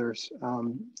on others.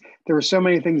 There were so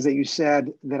many things that you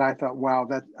said that I thought, wow,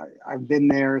 that I've been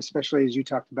there, especially as you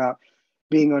talked about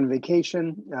being on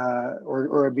vacation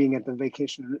or being at the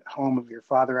vacation home of your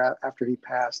father after he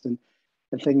passed, and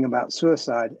thinking about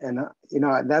suicide. And,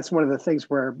 that's one of the things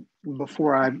where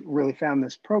before I really found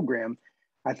this program,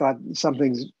 I thought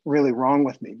something's really wrong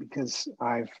with me because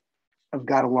I've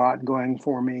got a lot going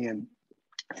for me. And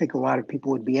I think a lot of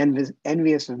people would be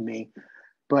envious of me,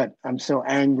 but I'm so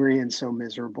angry and so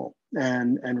miserable.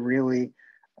 And really,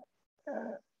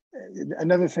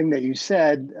 another thing that you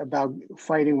said about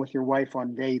fighting with your wife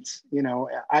on dates,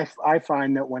 I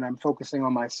find that when I'm focusing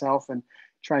on myself and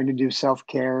trying to do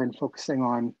self-care and focusing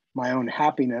on my own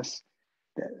happiness,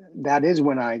 that is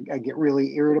when I get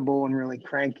really irritable and really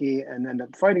cranky and end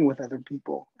up fighting with other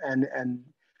people. And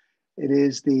it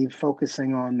is the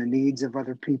focusing on the needs of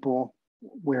other people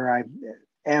where I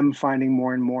am finding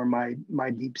more and more my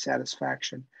deep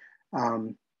satisfaction.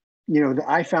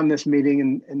 I found this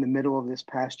meeting in the middle of this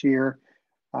past year.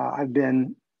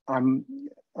 I'm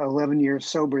 11 years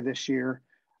sober this year.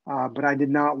 But I did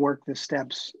not work the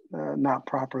steps not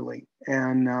properly.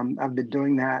 And I've been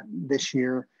doing that this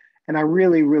year. And I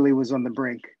really, really was on the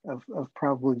brink of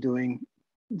probably doing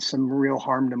some real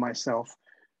harm to myself.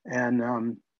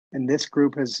 And this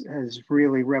group has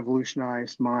really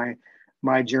revolutionized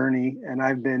my journey. And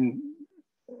I've been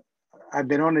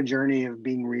on a journey of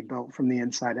being rebuilt from the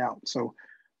inside out. So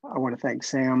I want to thank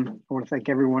Sam. I want to thank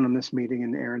everyone on this meeting.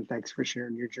 And Aaron, thanks for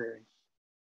sharing your journey.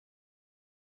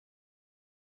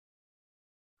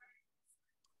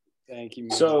 Thank you,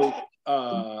 man. So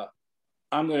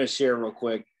I'm going to share real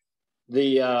quick.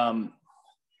 10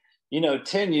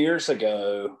 years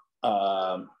ago,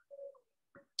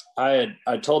 I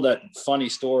told that funny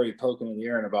story poking in the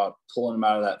Aaron about pulling him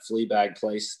out of that flea bag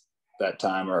place that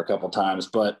time or a couple times.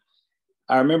 But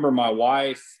I remember my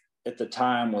wife at the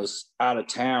time was out of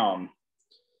town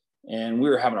and we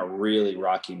were having a really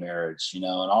rocky marriage, and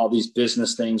all these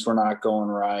business things were not going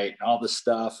right and all this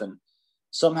stuff. And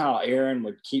somehow Aaron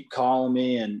would keep calling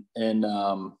me and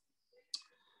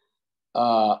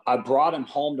I brought him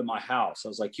home to my house. I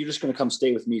was like, you're just going to come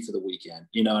stay with me for the weekend,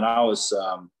 and I was,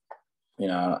 I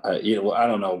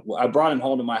don't know. I brought him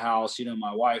home to my house,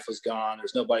 my wife was gone.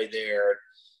 There's nobody there.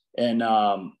 And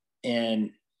I'm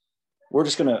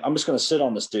just going to sit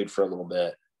on this dude for a little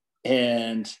bit.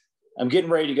 And I'm getting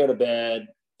ready to go to bed.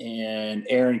 And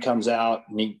Aaron comes out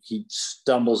and he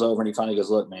stumbles over and he finally goes,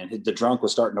 look, man, the drunk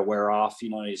was starting to wear off,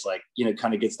 and he's like,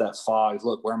 kind of gets that fog.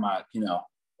 Look, where am I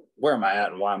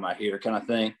at and why am I here kind of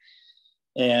thing.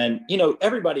 And,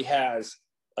 everybody has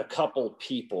a couple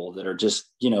people that are just,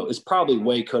 it's probably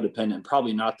way codependent,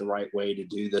 probably not the right way to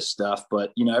do this stuff.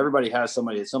 But, everybody has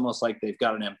somebody, it's almost like they've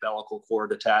got an umbilical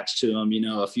cord attached to them.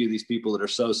 A few of these people that are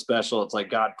so special. It's like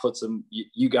God puts them,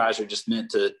 you guys are just meant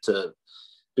to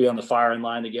be on the firing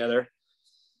line together.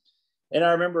 And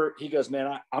I remember he goes,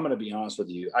 man, I'm going to be honest with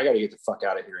you. I got to get the fuck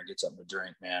out of here and get something to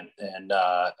drink, man. And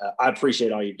I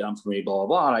appreciate all you've done for me, blah, blah,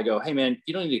 blah. And I go, hey, man,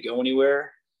 you don't need to go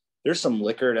anywhere. There's some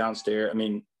liquor downstairs. I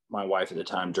mean, my wife at the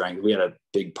time drank. We had a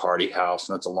big party house,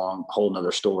 and that's a whole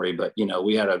nother story. But,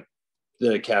 we had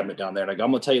the cabinet down there. And I go,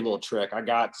 I'm going to tell you a little trick. I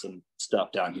got some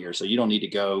stuff down here, so you don't need to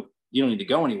go. You don't need to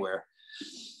go anywhere.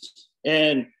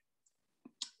 And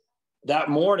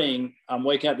that morning, I'm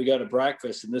waking up to go to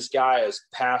breakfast, and this guy is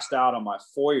passed out on my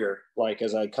foyer. Like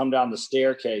as I come down the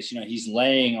staircase, he's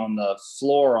laying on the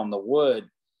floor on the wood.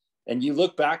 And you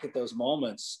look back at those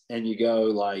moments and you go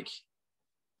like,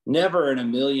 never in a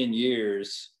million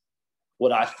years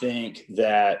would I think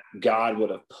that God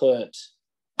would have put.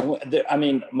 I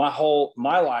mean,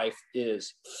 my life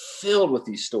is filled with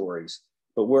these stories,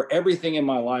 but where everything in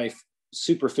my life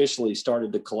superficially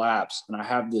started to collapse, and I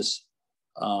have this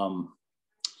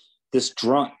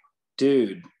drunk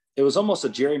dude it was almost a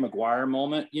Jerry Maguire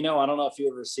moment. You know, I don't know if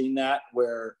you've ever seen that,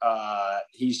 where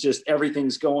he's just,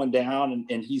 everything's going down,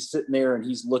 and he's sitting there and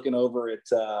he's looking over at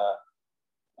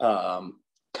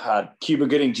Cuba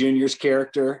Gooding Jr.'s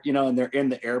character, you know, and they're in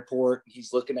the airport.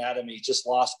 He's looking at him. He just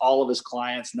lost all of his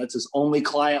clients, and that's his only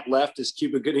client left is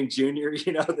Cuba Gooding Jr.,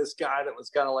 you know, this guy that was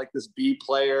kind of like this B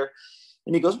player.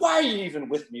 And he goes, "Why are you even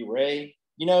with me, Ray?"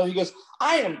 You know, he goes,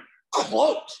 "I am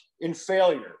cloaked in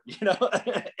failure," you know.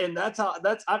 And I've had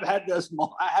I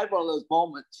had one of those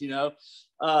moments, you know.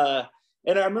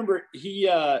 And I remember he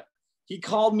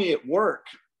called me at work,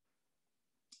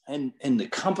 and the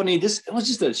company, it was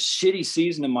just a shitty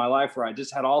season in my life where I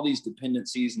just had all these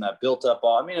dependencies, and I built up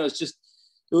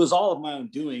it was all of my own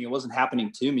doing. It wasn't happening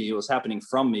to me. It was happening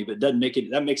from me, but that makes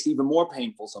it even more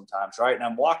painful sometimes. Right. And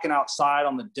I'm walking outside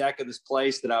on the deck of this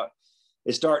place that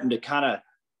is starting to kind of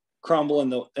crumble.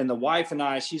 And the wife and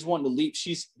I, she's wanting to leave.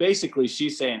 She's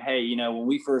saying, "Hey, you know, when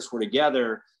we first were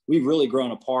together, we've really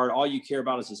grown apart. All you care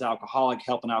about is this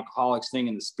helping alcoholics thing,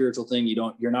 and the spiritual thing.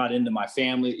 You're not into my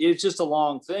family." It's just a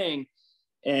long thing.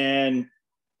 And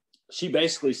she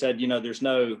basically said, "You know,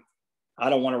 I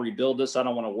don't want to rebuild this. I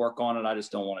don't want to work on it. I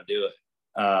just don't want to do it."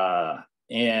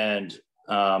 And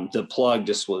the plug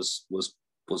just was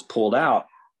pulled out.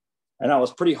 And I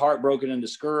was pretty heartbroken and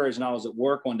discouraged. And I was at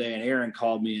work one day, and Aaron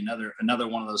called me another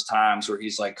one of those times where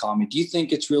he's like, calling me, "Do you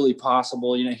think it's really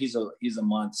possible?" You know, he's a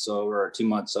month sober or 2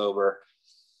 months sober.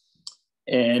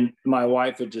 And my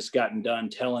wife had just gotten done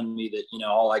telling me that, you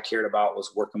know, all I cared about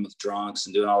was working with drunks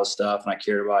and doing all this stuff. And I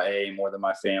cared about AA more than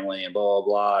my family and blah,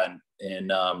 blah, blah.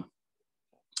 And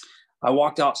I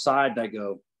walked outside, and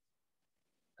I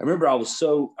remember I was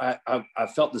I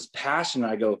felt this passion.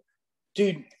 I go,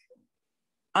 "Dude,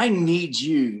 I need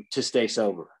you to stay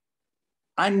sober.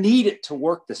 I need it to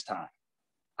work this time.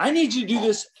 I need you to do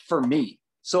this for me,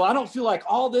 so I don't feel like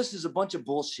all this is a bunch of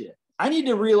bullshit. I need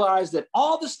to realize that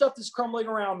all the stuff that's crumbling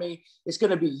around me is going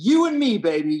to be you and me,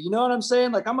 baby. You know what I'm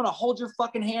saying? Like, I'm going to hold your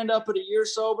fucking hand up at a year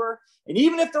sober. And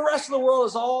even if the rest of the world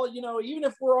is all, you know, even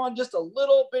if we're on just a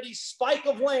little bitty spike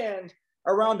of land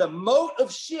around a moat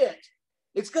of shit,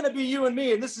 it's going to be you and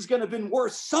me. And this is going to have been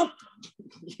worth something."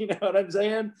 You know what I'm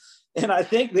saying? And I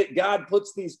think that God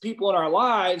puts these people in our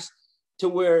lives to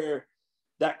where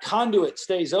that conduit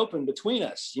stays open between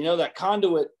us. You know, that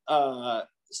conduit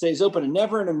stays open. And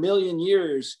never in a million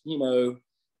years, you know,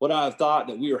 would I have thought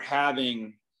that we were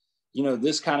having, you know,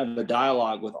 this kind of a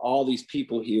dialogue with all these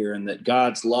people here, and that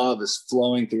God's love is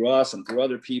flowing through us and through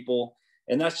other people.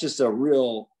 And that's just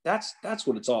that's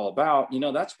what it's all about. You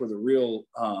know, that's where the real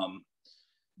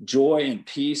joy and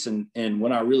peace and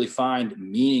when I really find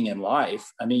meaning in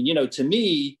life. I mean, you know, to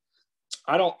me,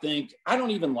 I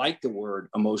don't even like the word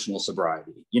emotional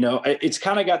sobriety. You know, it's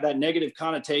kind of got that negative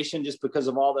connotation just because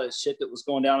of all the shit that was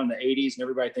going down in the 80s. And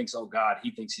everybody thinks, "Oh God,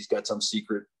 he thinks he's got some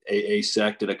secret AA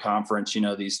sect at a conference." You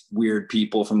know, these weird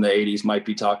people from the 80s might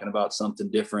be talking about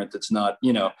something different that's not,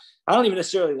 you know, I don't even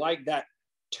necessarily like that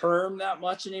term that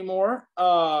much anymore.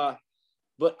 But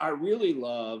I really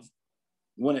love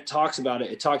when it talks about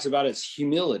its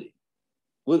humility.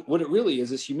 What it really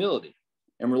is humility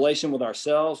in relation with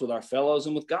ourselves, with our fellows,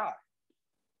 and with God.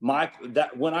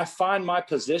 When I find my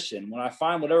position, when I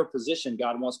find whatever position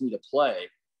God wants me to play,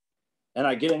 and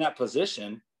I get in that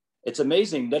position, it's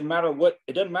amazing. It doesn't matter what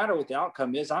the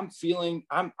outcome is. I'm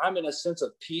in a sense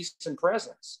of peace and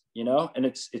presence, you know, and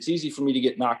it's easy for me to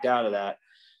get knocked out of that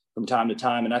from time to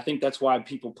time. And I think that's why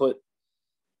people put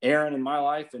Aaron in my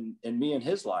life and me in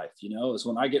his life, you know, is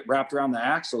when I get wrapped around the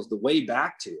axles, the way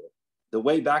back to it, the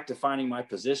way back to finding my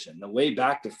position, the way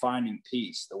back to finding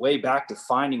peace, the way back to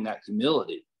finding that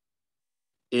humility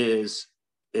is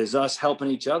us helping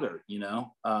each other, you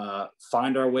know,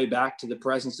 find our way back to the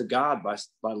presence of God by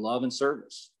love and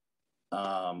service.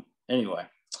 Anyway,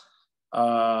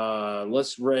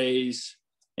 let's raise,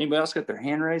 anybody else got their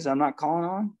hand raised? I'm not calling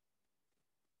on.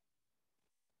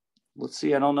 Let's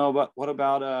see. I don't know about what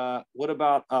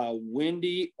about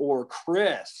Wendy or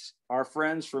Chris, our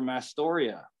friends from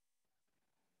Astoria?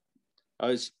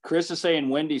 Chris is saying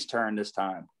Wendy's turn this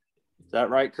time. Is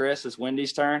that right, Chris? It's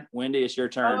Wendy's turn. Wendy, it's your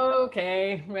turn.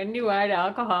 Okay, Wendy White,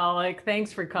 alcoholic.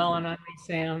 Thanks for calling on me,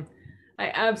 Sam.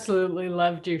 I absolutely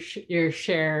loved your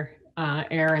share,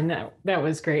 Aaron. That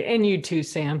was great, and you too,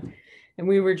 Sam. And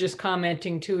we were just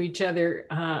commenting to each other.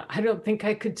 I don't think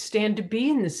I could stand to be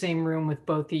in the same room with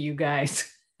both of you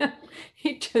guys.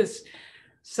 You just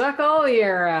suck all the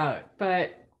air out.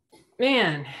 But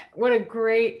man, what a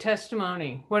great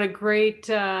testimony. What a great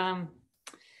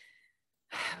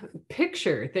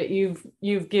picture that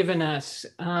you've given us.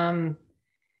 I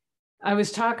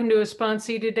was talking to a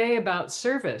sponsee today about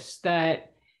service,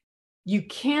 that you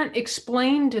can't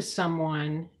explain to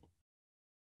someone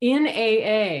in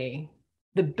AA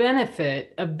the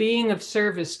benefit of being of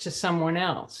service to someone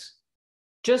else.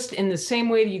 Just in the same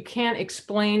way that you can't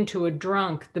explain to a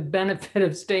drunk the benefit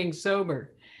of staying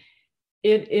sober.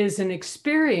 It is an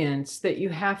experience that you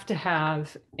have to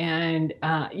have, and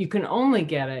you can only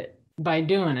get it by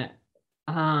doing it.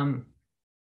 And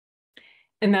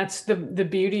that's the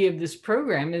beauty of this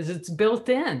program, is it's built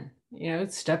in. You know,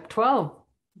 it's step 12,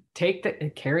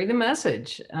 carry the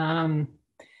message.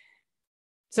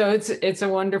 So it's a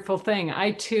wonderful thing.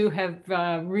 I too have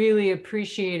really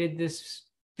appreciated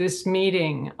this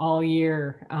meeting all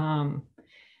year.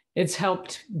 It's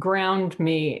helped ground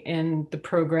me in the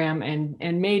program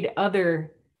and made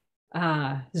other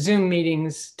Zoom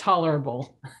meetings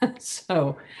tolerable.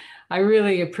 So I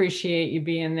really appreciate you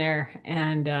being there,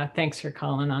 and thanks for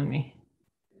calling on me.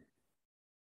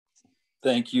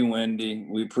 Thank you, Wendy.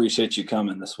 We appreciate you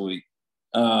coming this week.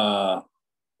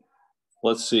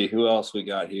 Let's see who else we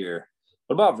got here.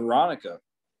 What about Veronica?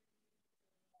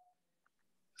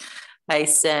 Hey,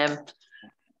 Sam.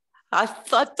 I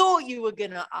thought you were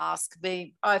going to ask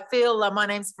me. I feel my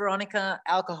name's Veronica,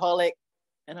 alcoholic.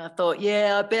 And I thought,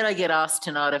 yeah, I bet I get asked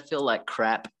tonight. I feel like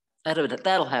crap.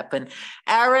 That'll happen.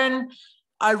 Aaron,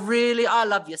 I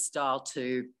love your style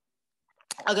too.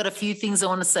 I got a few things I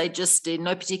want to say, just in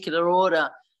no particular order.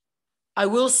 I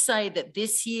will say that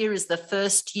this year is the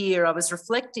first year I was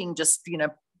reflecting just,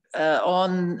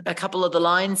 on a couple of the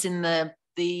lines in the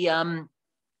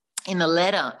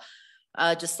letter,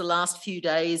 just the last few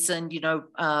days, and,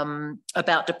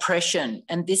 about depression.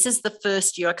 And this is the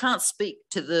first year. I can't speak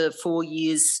to the 4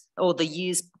 years or the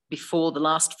years before the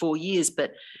last 4 years,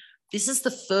 but this is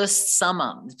the first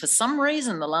summer. For some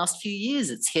reason, the last few years,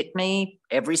 it's hit me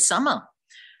every summer.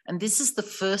 And this is the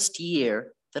first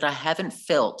year that I haven't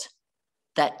felt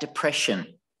that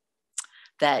depression,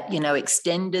 that,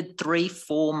 extended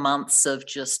 3-4 months of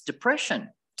just depression.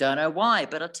 Don't know why,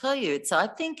 but I'll tell you, I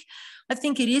think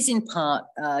it is in part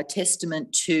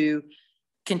testament to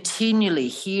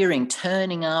continually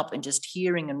turning up and just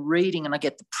hearing and reading. And I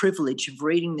get the privilege of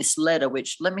reading this letter,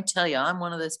 which, let me tell you, I'm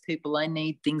one of those people, I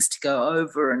need things to go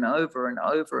over and over and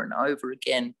over and over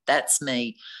again. That's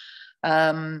me.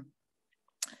 I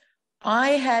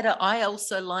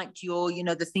also liked your,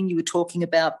 the thing you were talking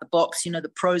about, the box,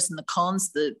 the pros and the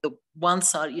cons, the one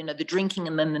side, the drinking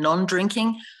and then the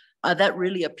non-drinking. That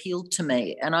really appealed to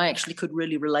me, and I actually could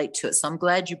really relate to it. So I'm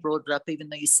glad you brought it up, even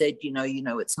though you said,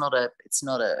 it's not a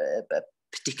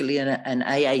particularly an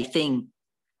AA thing,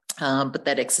 but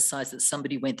that exercise that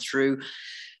somebody went through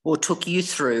or took you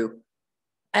through.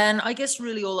 And I guess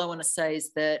really all I want to say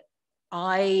is that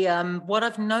what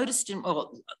I've noticed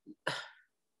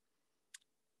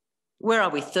where are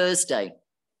we? Thursday,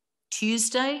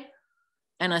 Tuesday,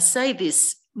 and I say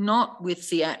this not with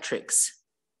theatrics.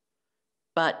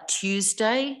 But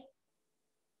Tuesday,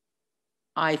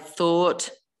 I thought,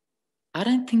 I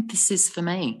don't think this is for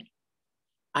me.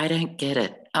 I don't get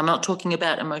it. I'm not talking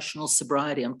about emotional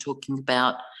sobriety. I'm talking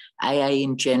about AA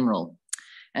in general,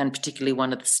 and particularly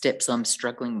one of the steps I'm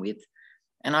struggling with.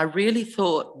 And I really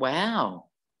thought, wow,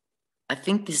 I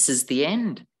think this is the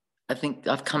end. I think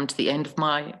I've come to the end of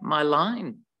my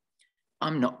line.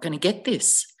 I'm not going to get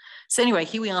this. So anyway,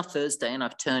 here we are Thursday, and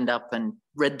I've turned up and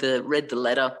read the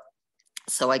letter.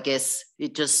 So I guess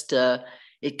it just,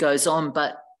 it goes on.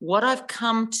 But what I've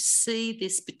come to see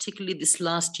particularly this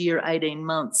last year, 18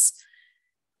 months,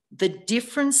 the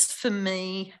difference for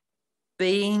me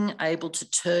being able to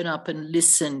turn up and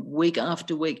listen week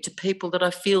after week to people that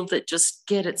I feel that just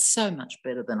get it so much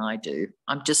better than I do.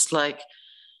 I'm just like,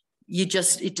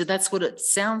 that's what it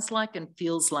sounds like and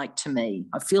feels like to me.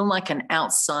 I feel like an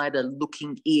outsider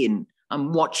looking in.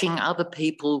 I'm watching other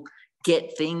people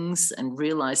get things and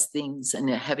realize things and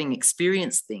having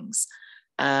experienced things.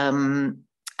 And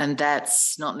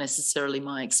that's not necessarily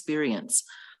my experience.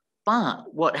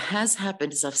 But what has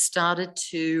happened is I've started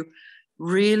to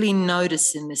really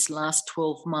notice in this last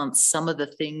 12 months some of the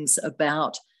things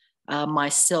about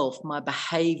myself, my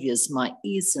behaviors, my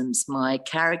isms, my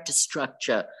character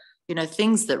structure,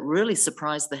 things that really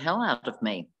surprised the hell out of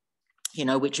me,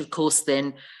 which of course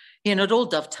then, it all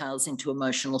dovetails into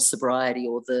emotional sobriety,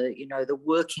 or the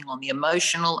working on the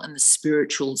emotional and the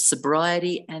spiritual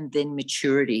sobriety and then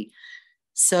maturity.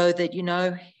 So that,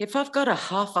 if I've got a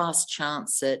half-assed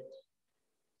chance at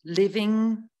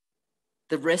living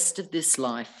the rest of this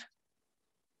life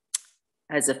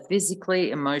as a physically,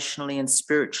 emotionally, and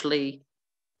spiritually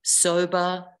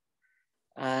sober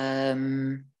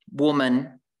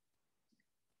woman,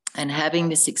 and having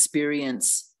this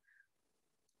experience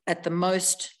at the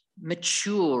most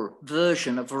mature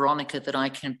version of Veronica that I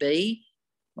can be?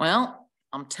 Well,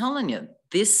 I'm telling you,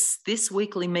 this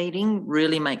weekly meeting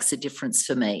really makes a difference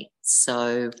for me.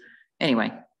 So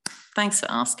anyway, thanks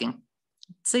for asking.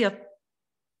 See ya.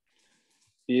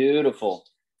 Beautiful.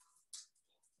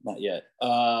 Not yet.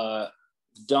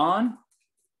 Dawn?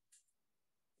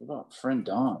 What about friend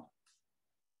Dawn?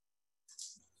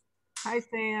 Hi,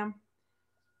 Sam.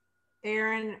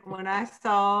 Aaron, when I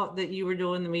saw that you were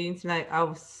doing the meeting tonight, I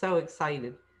was so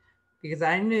excited because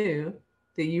I knew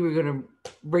that you were going to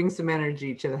bring some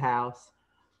energy to the house.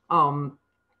 I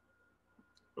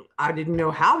didn't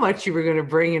know how much you were going to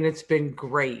bring, and it's been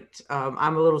great.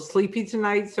 I'm a little sleepy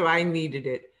tonight, so I needed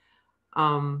it.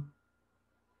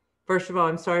 First of all,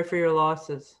 I'm sorry for your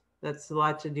losses. That's a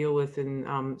lot to deal with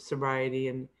in sobriety,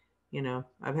 and you know,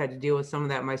 I've had to deal with some of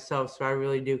that myself, so I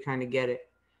really do kind of get it.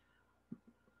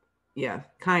 Yeah,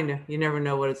 kind of. You never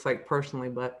know what it's like personally,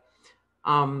 but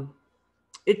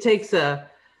it takes a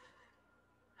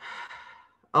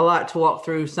lot to walk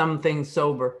through some things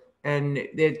sober, and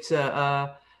it's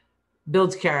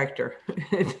builds character.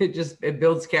 it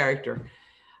builds character.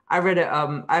 I've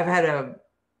had a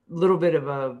little bit of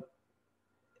a,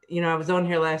 you know, I was on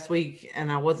here last week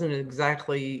and I wasn't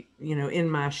exactly, you know, in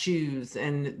my shoes,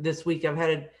 and this week I've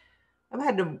had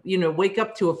to, you know, wake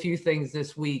up to a few things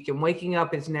this week, and waking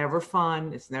up is never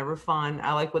fun. It's never fun.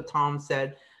 I like what Tom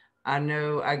said. I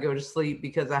know I go to sleep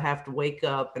because I have to wake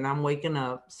up, and I'm waking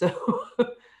up. So,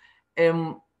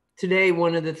 and today,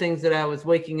 one of the things that I was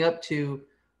waking up to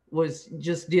was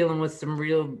just dealing with some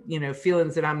real, you know,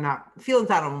 feelings I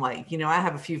don't like. You know, I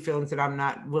have a few feelings that I'm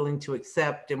not willing to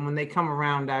accept. And when they come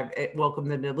around, I welcome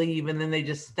them to leave, and then they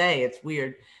just stay. It's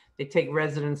weird. They take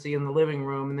residency in the living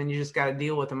room, and then you just got to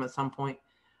deal with them at some point.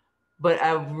 But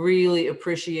I really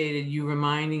appreciated you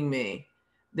reminding me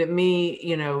that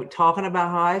you know, talking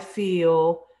about how I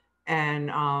feel and,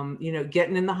 you know,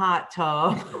 getting in the hot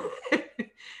tub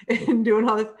and doing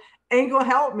all this ain't gonna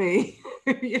help me.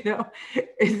 You know,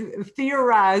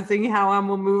 theorizing how I'm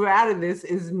gonna move out of this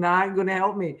is not gonna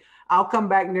help me. I'll come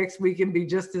back next week and be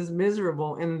just as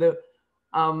miserable. And the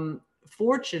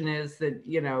fortune is that,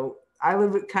 you know, I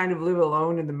kind of live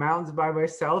alone in the mountains by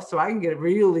myself, so I can get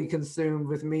really consumed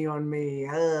with me on me,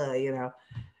 you know.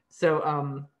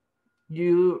 So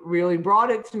you really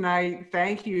brought it tonight.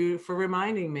 Thank you for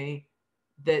reminding me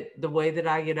that the way that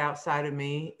I get outside of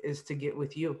me is to get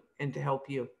with you and to help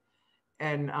you.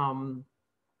 And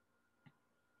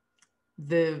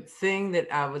the thing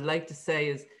that I would like to say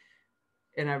is,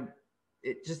 and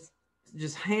it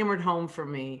just hammered home for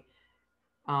me.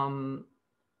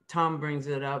 Tom brings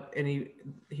it up, and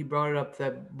he brought it up,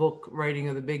 that book, Writing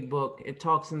of the Big Book. It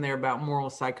talks in there about moral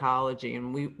psychology,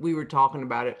 and we were talking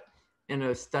about it in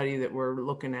a study that we're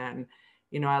looking at. And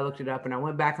you know, I looked it up and I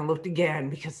went back and looked again,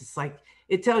 because it's like,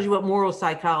 it tells you what moral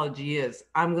psychology is.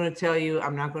 I'm going to tell you,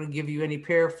 I'm not going to give you any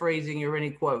paraphrasing or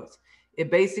any quotes.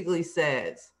 It basically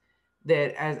says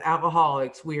that as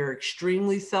alcoholics, we are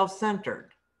extremely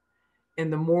self-centered,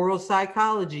 and the moral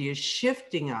psychology is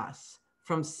shifting us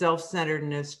from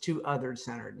self-centeredness to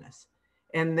other-centeredness.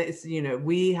 And this, you know,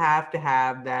 we have to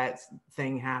have that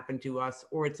thing happen to us,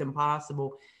 or it's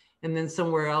impossible. And then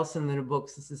somewhere else in the book,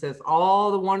 it says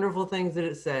all the wonderful things that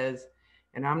it says.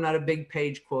 And I'm not a big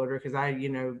page quoter, because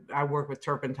I work with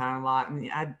turpentine a lot, and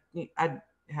I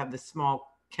have this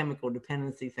small chemical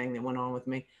dependency thing that went on with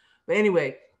me. But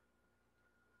anyway,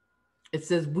 it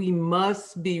says we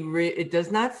must be, it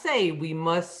does not say we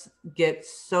must get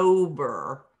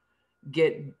sober,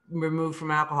 get removed from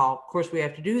alcohol. Of course, we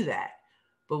have to do that.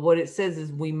 But what it says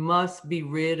is we must be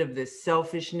rid of this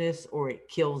selfishness, or it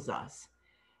kills us.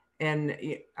 And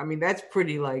I mean, that's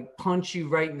pretty like punch you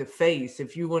right in the face.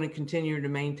 If you want to continue to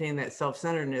maintain that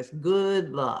self-centeredness, good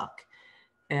luck.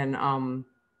 And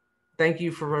thank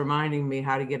you for reminding me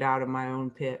how to get out of my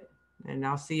own pit. And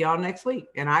I'll see y'all next week.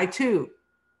 And I too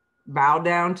bow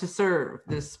down to serve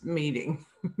this meeting.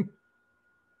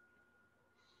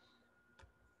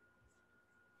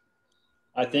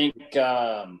 I think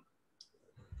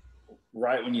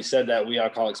right when you said that, we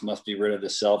alcoholics must be rid of the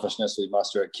selfishness we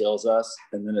muster, it kills us.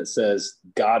 And then it says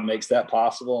God makes that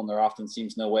possible, and there often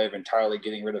seems no way of entirely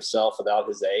getting rid of self without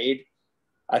his aid.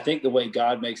 I think the way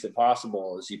God makes it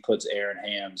possible is he puts Aaron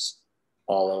Hams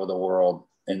all over the world,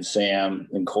 and Sam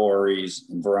and Corey's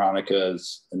and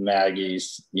Veronica's and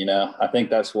Maggie's. You know, I think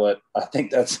that's one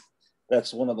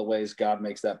of the ways God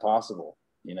makes that possible,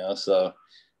 you know. So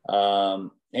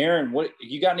Aaron, what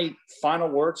you got? Any final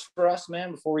words for us,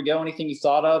 man, before we go? Anything you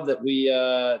thought of that we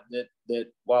that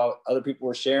while other people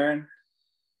were sharing?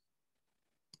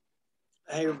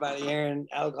 Hey everybody, Aaron,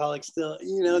 alcoholic still,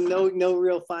 no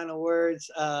real final words.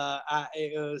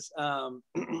 I'm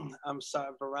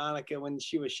sorry, Veronica, when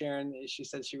she was sharing, she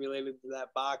said she related to that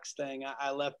box thing.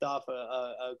 I left off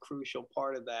a crucial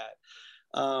part of that.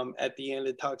 At the end,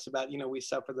 it talks about, we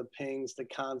suffer the pings, the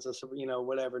cons of,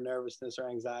 whatever nervousness or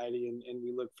anxiety, and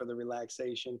we look for the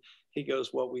relaxation. He goes,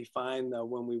 what we find though,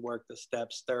 when we work the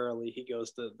steps thoroughly, he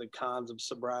goes, the cons of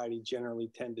sobriety generally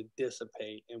tend to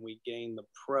dissipate and we gain the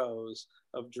pros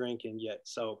of drinking yet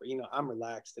sober. I'm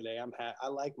relaxed today. I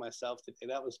like myself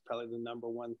today. That was probably the number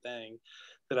one thing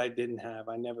that I didn't have.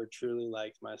 I never truly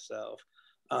liked myself.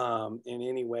 And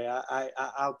anyway,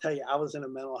 I'll tell you, I was in a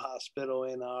mental hospital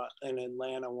in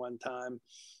Atlanta one time,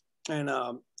 and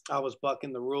I was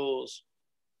bucking the rules.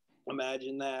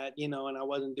 Imagine that, and I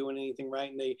wasn't doing anything right.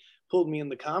 And they pulled me in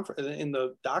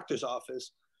the doctor's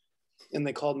office, and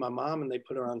they called my mom and they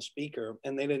put her on speaker,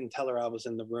 and they didn't tell her I was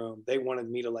in the room. They wanted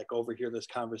me to like overhear this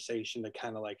conversation to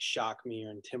kind of like shock me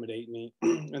or intimidate me.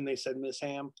 And they said, Miss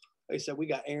Ham, they said, we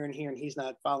got Aaron here and he's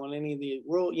not following any of the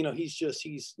rule. He's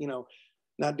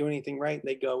not doing anything right.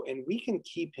 They go, and we can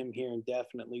keep him here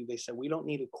indefinitely. They said, we don't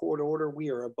need a court order. We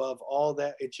are above all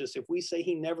that. It's just, if we say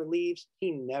he never leaves,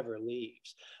 he never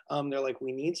leaves. They're like,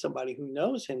 we need somebody who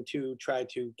knows him to try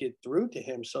to get through to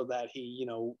him so that he,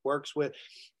 works with.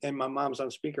 And my mom's on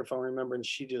speakerphone, remember, and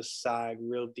she just sighed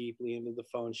real deeply into the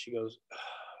phone. She goes,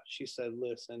 she said,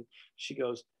 listen, she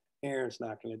goes, Aaron's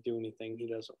not going to do anything he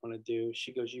doesn't want to do.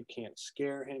 She goes, you can't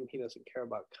scare him. He doesn't care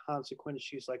about consequences.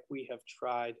 She's like, we have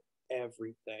tried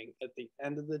everything. At the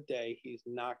end of the day, he's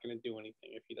not going to do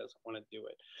anything if he doesn't want to do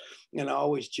it. And I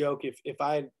always joke, if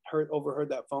I had overheard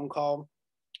that phone call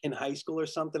in high school or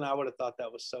something, I would have thought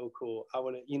that was so cool. I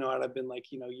would have, I'd have been like,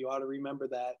 you ought to remember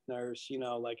that, nurse,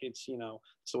 like it's,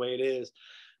 it's the way it is.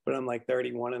 But I'm like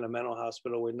 31 in a mental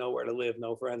hospital with nowhere to live,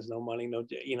 no friends, no money, and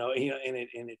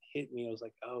it hit me. I was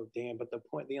like, oh damn. But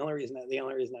the only reason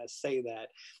I say that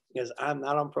is I'm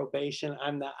not on probation.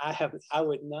 I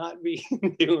would not be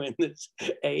doing this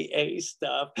AA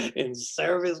stuff and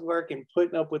service work and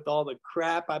putting up with all the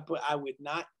crap I would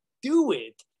not do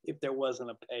it if there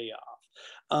wasn't a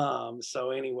payoff.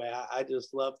 So anyway, I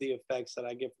just love the effects that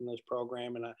I get from this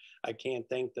program, and I can't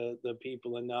thank the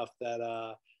people enough that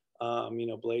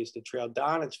blaze the trail.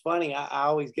 Don, it's funny. I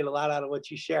always get a lot out of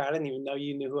what you share. I didn't even know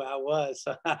you knew who I was.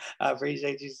 So I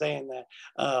appreciate you saying that.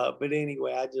 But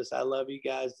anyway, I love you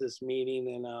guys, this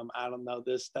meeting. And I don't know,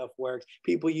 this stuff works.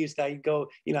 People used to go,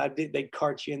 they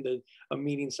cart you into a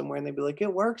meeting somewhere and they'd be like,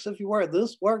 it works if you wear it.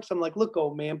 This works. I'm like, look,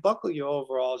 old man, buckle your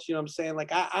overalls. You know what I'm saying?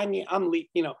 Like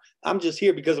I'm just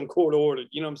here because I'm court ordered.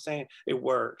 You know what I'm saying? It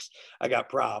works. I got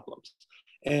problems.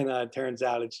 And it turns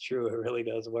out it's true. It really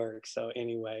does work. So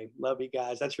anyway, love you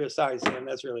guys. That's real. Sorry, Sam.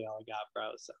 That's really all I got,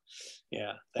 bro. So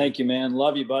yeah. Thank you, man.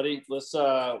 Love you, buddy. Let's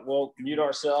we'll mute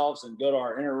ourselves and go to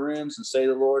our inner rooms and say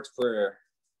the Lord's Prayer.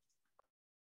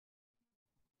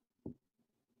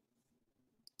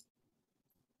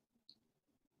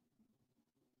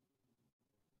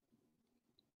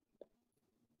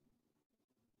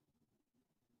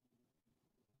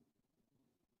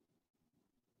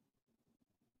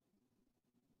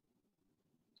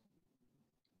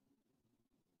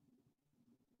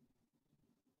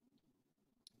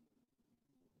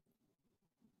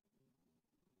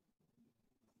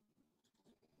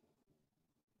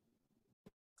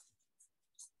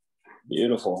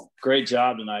 Beautiful. Great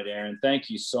job tonight, Aaron. Thank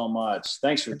you so much.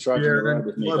 Thanks for trucking the road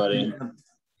with me, buddy.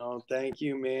 Oh, thank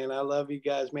you, man. I love you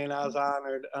guys, man. I was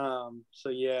honored. So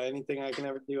yeah, anything I can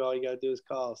ever do, all you gotta do is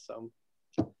call. So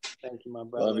thank you, my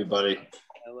brother. Love you, buddy.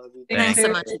 I love you. Thanks so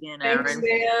much again, Aaron. Thanks,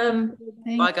 Sam.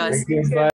 Bye, guys. Thank you. Bye.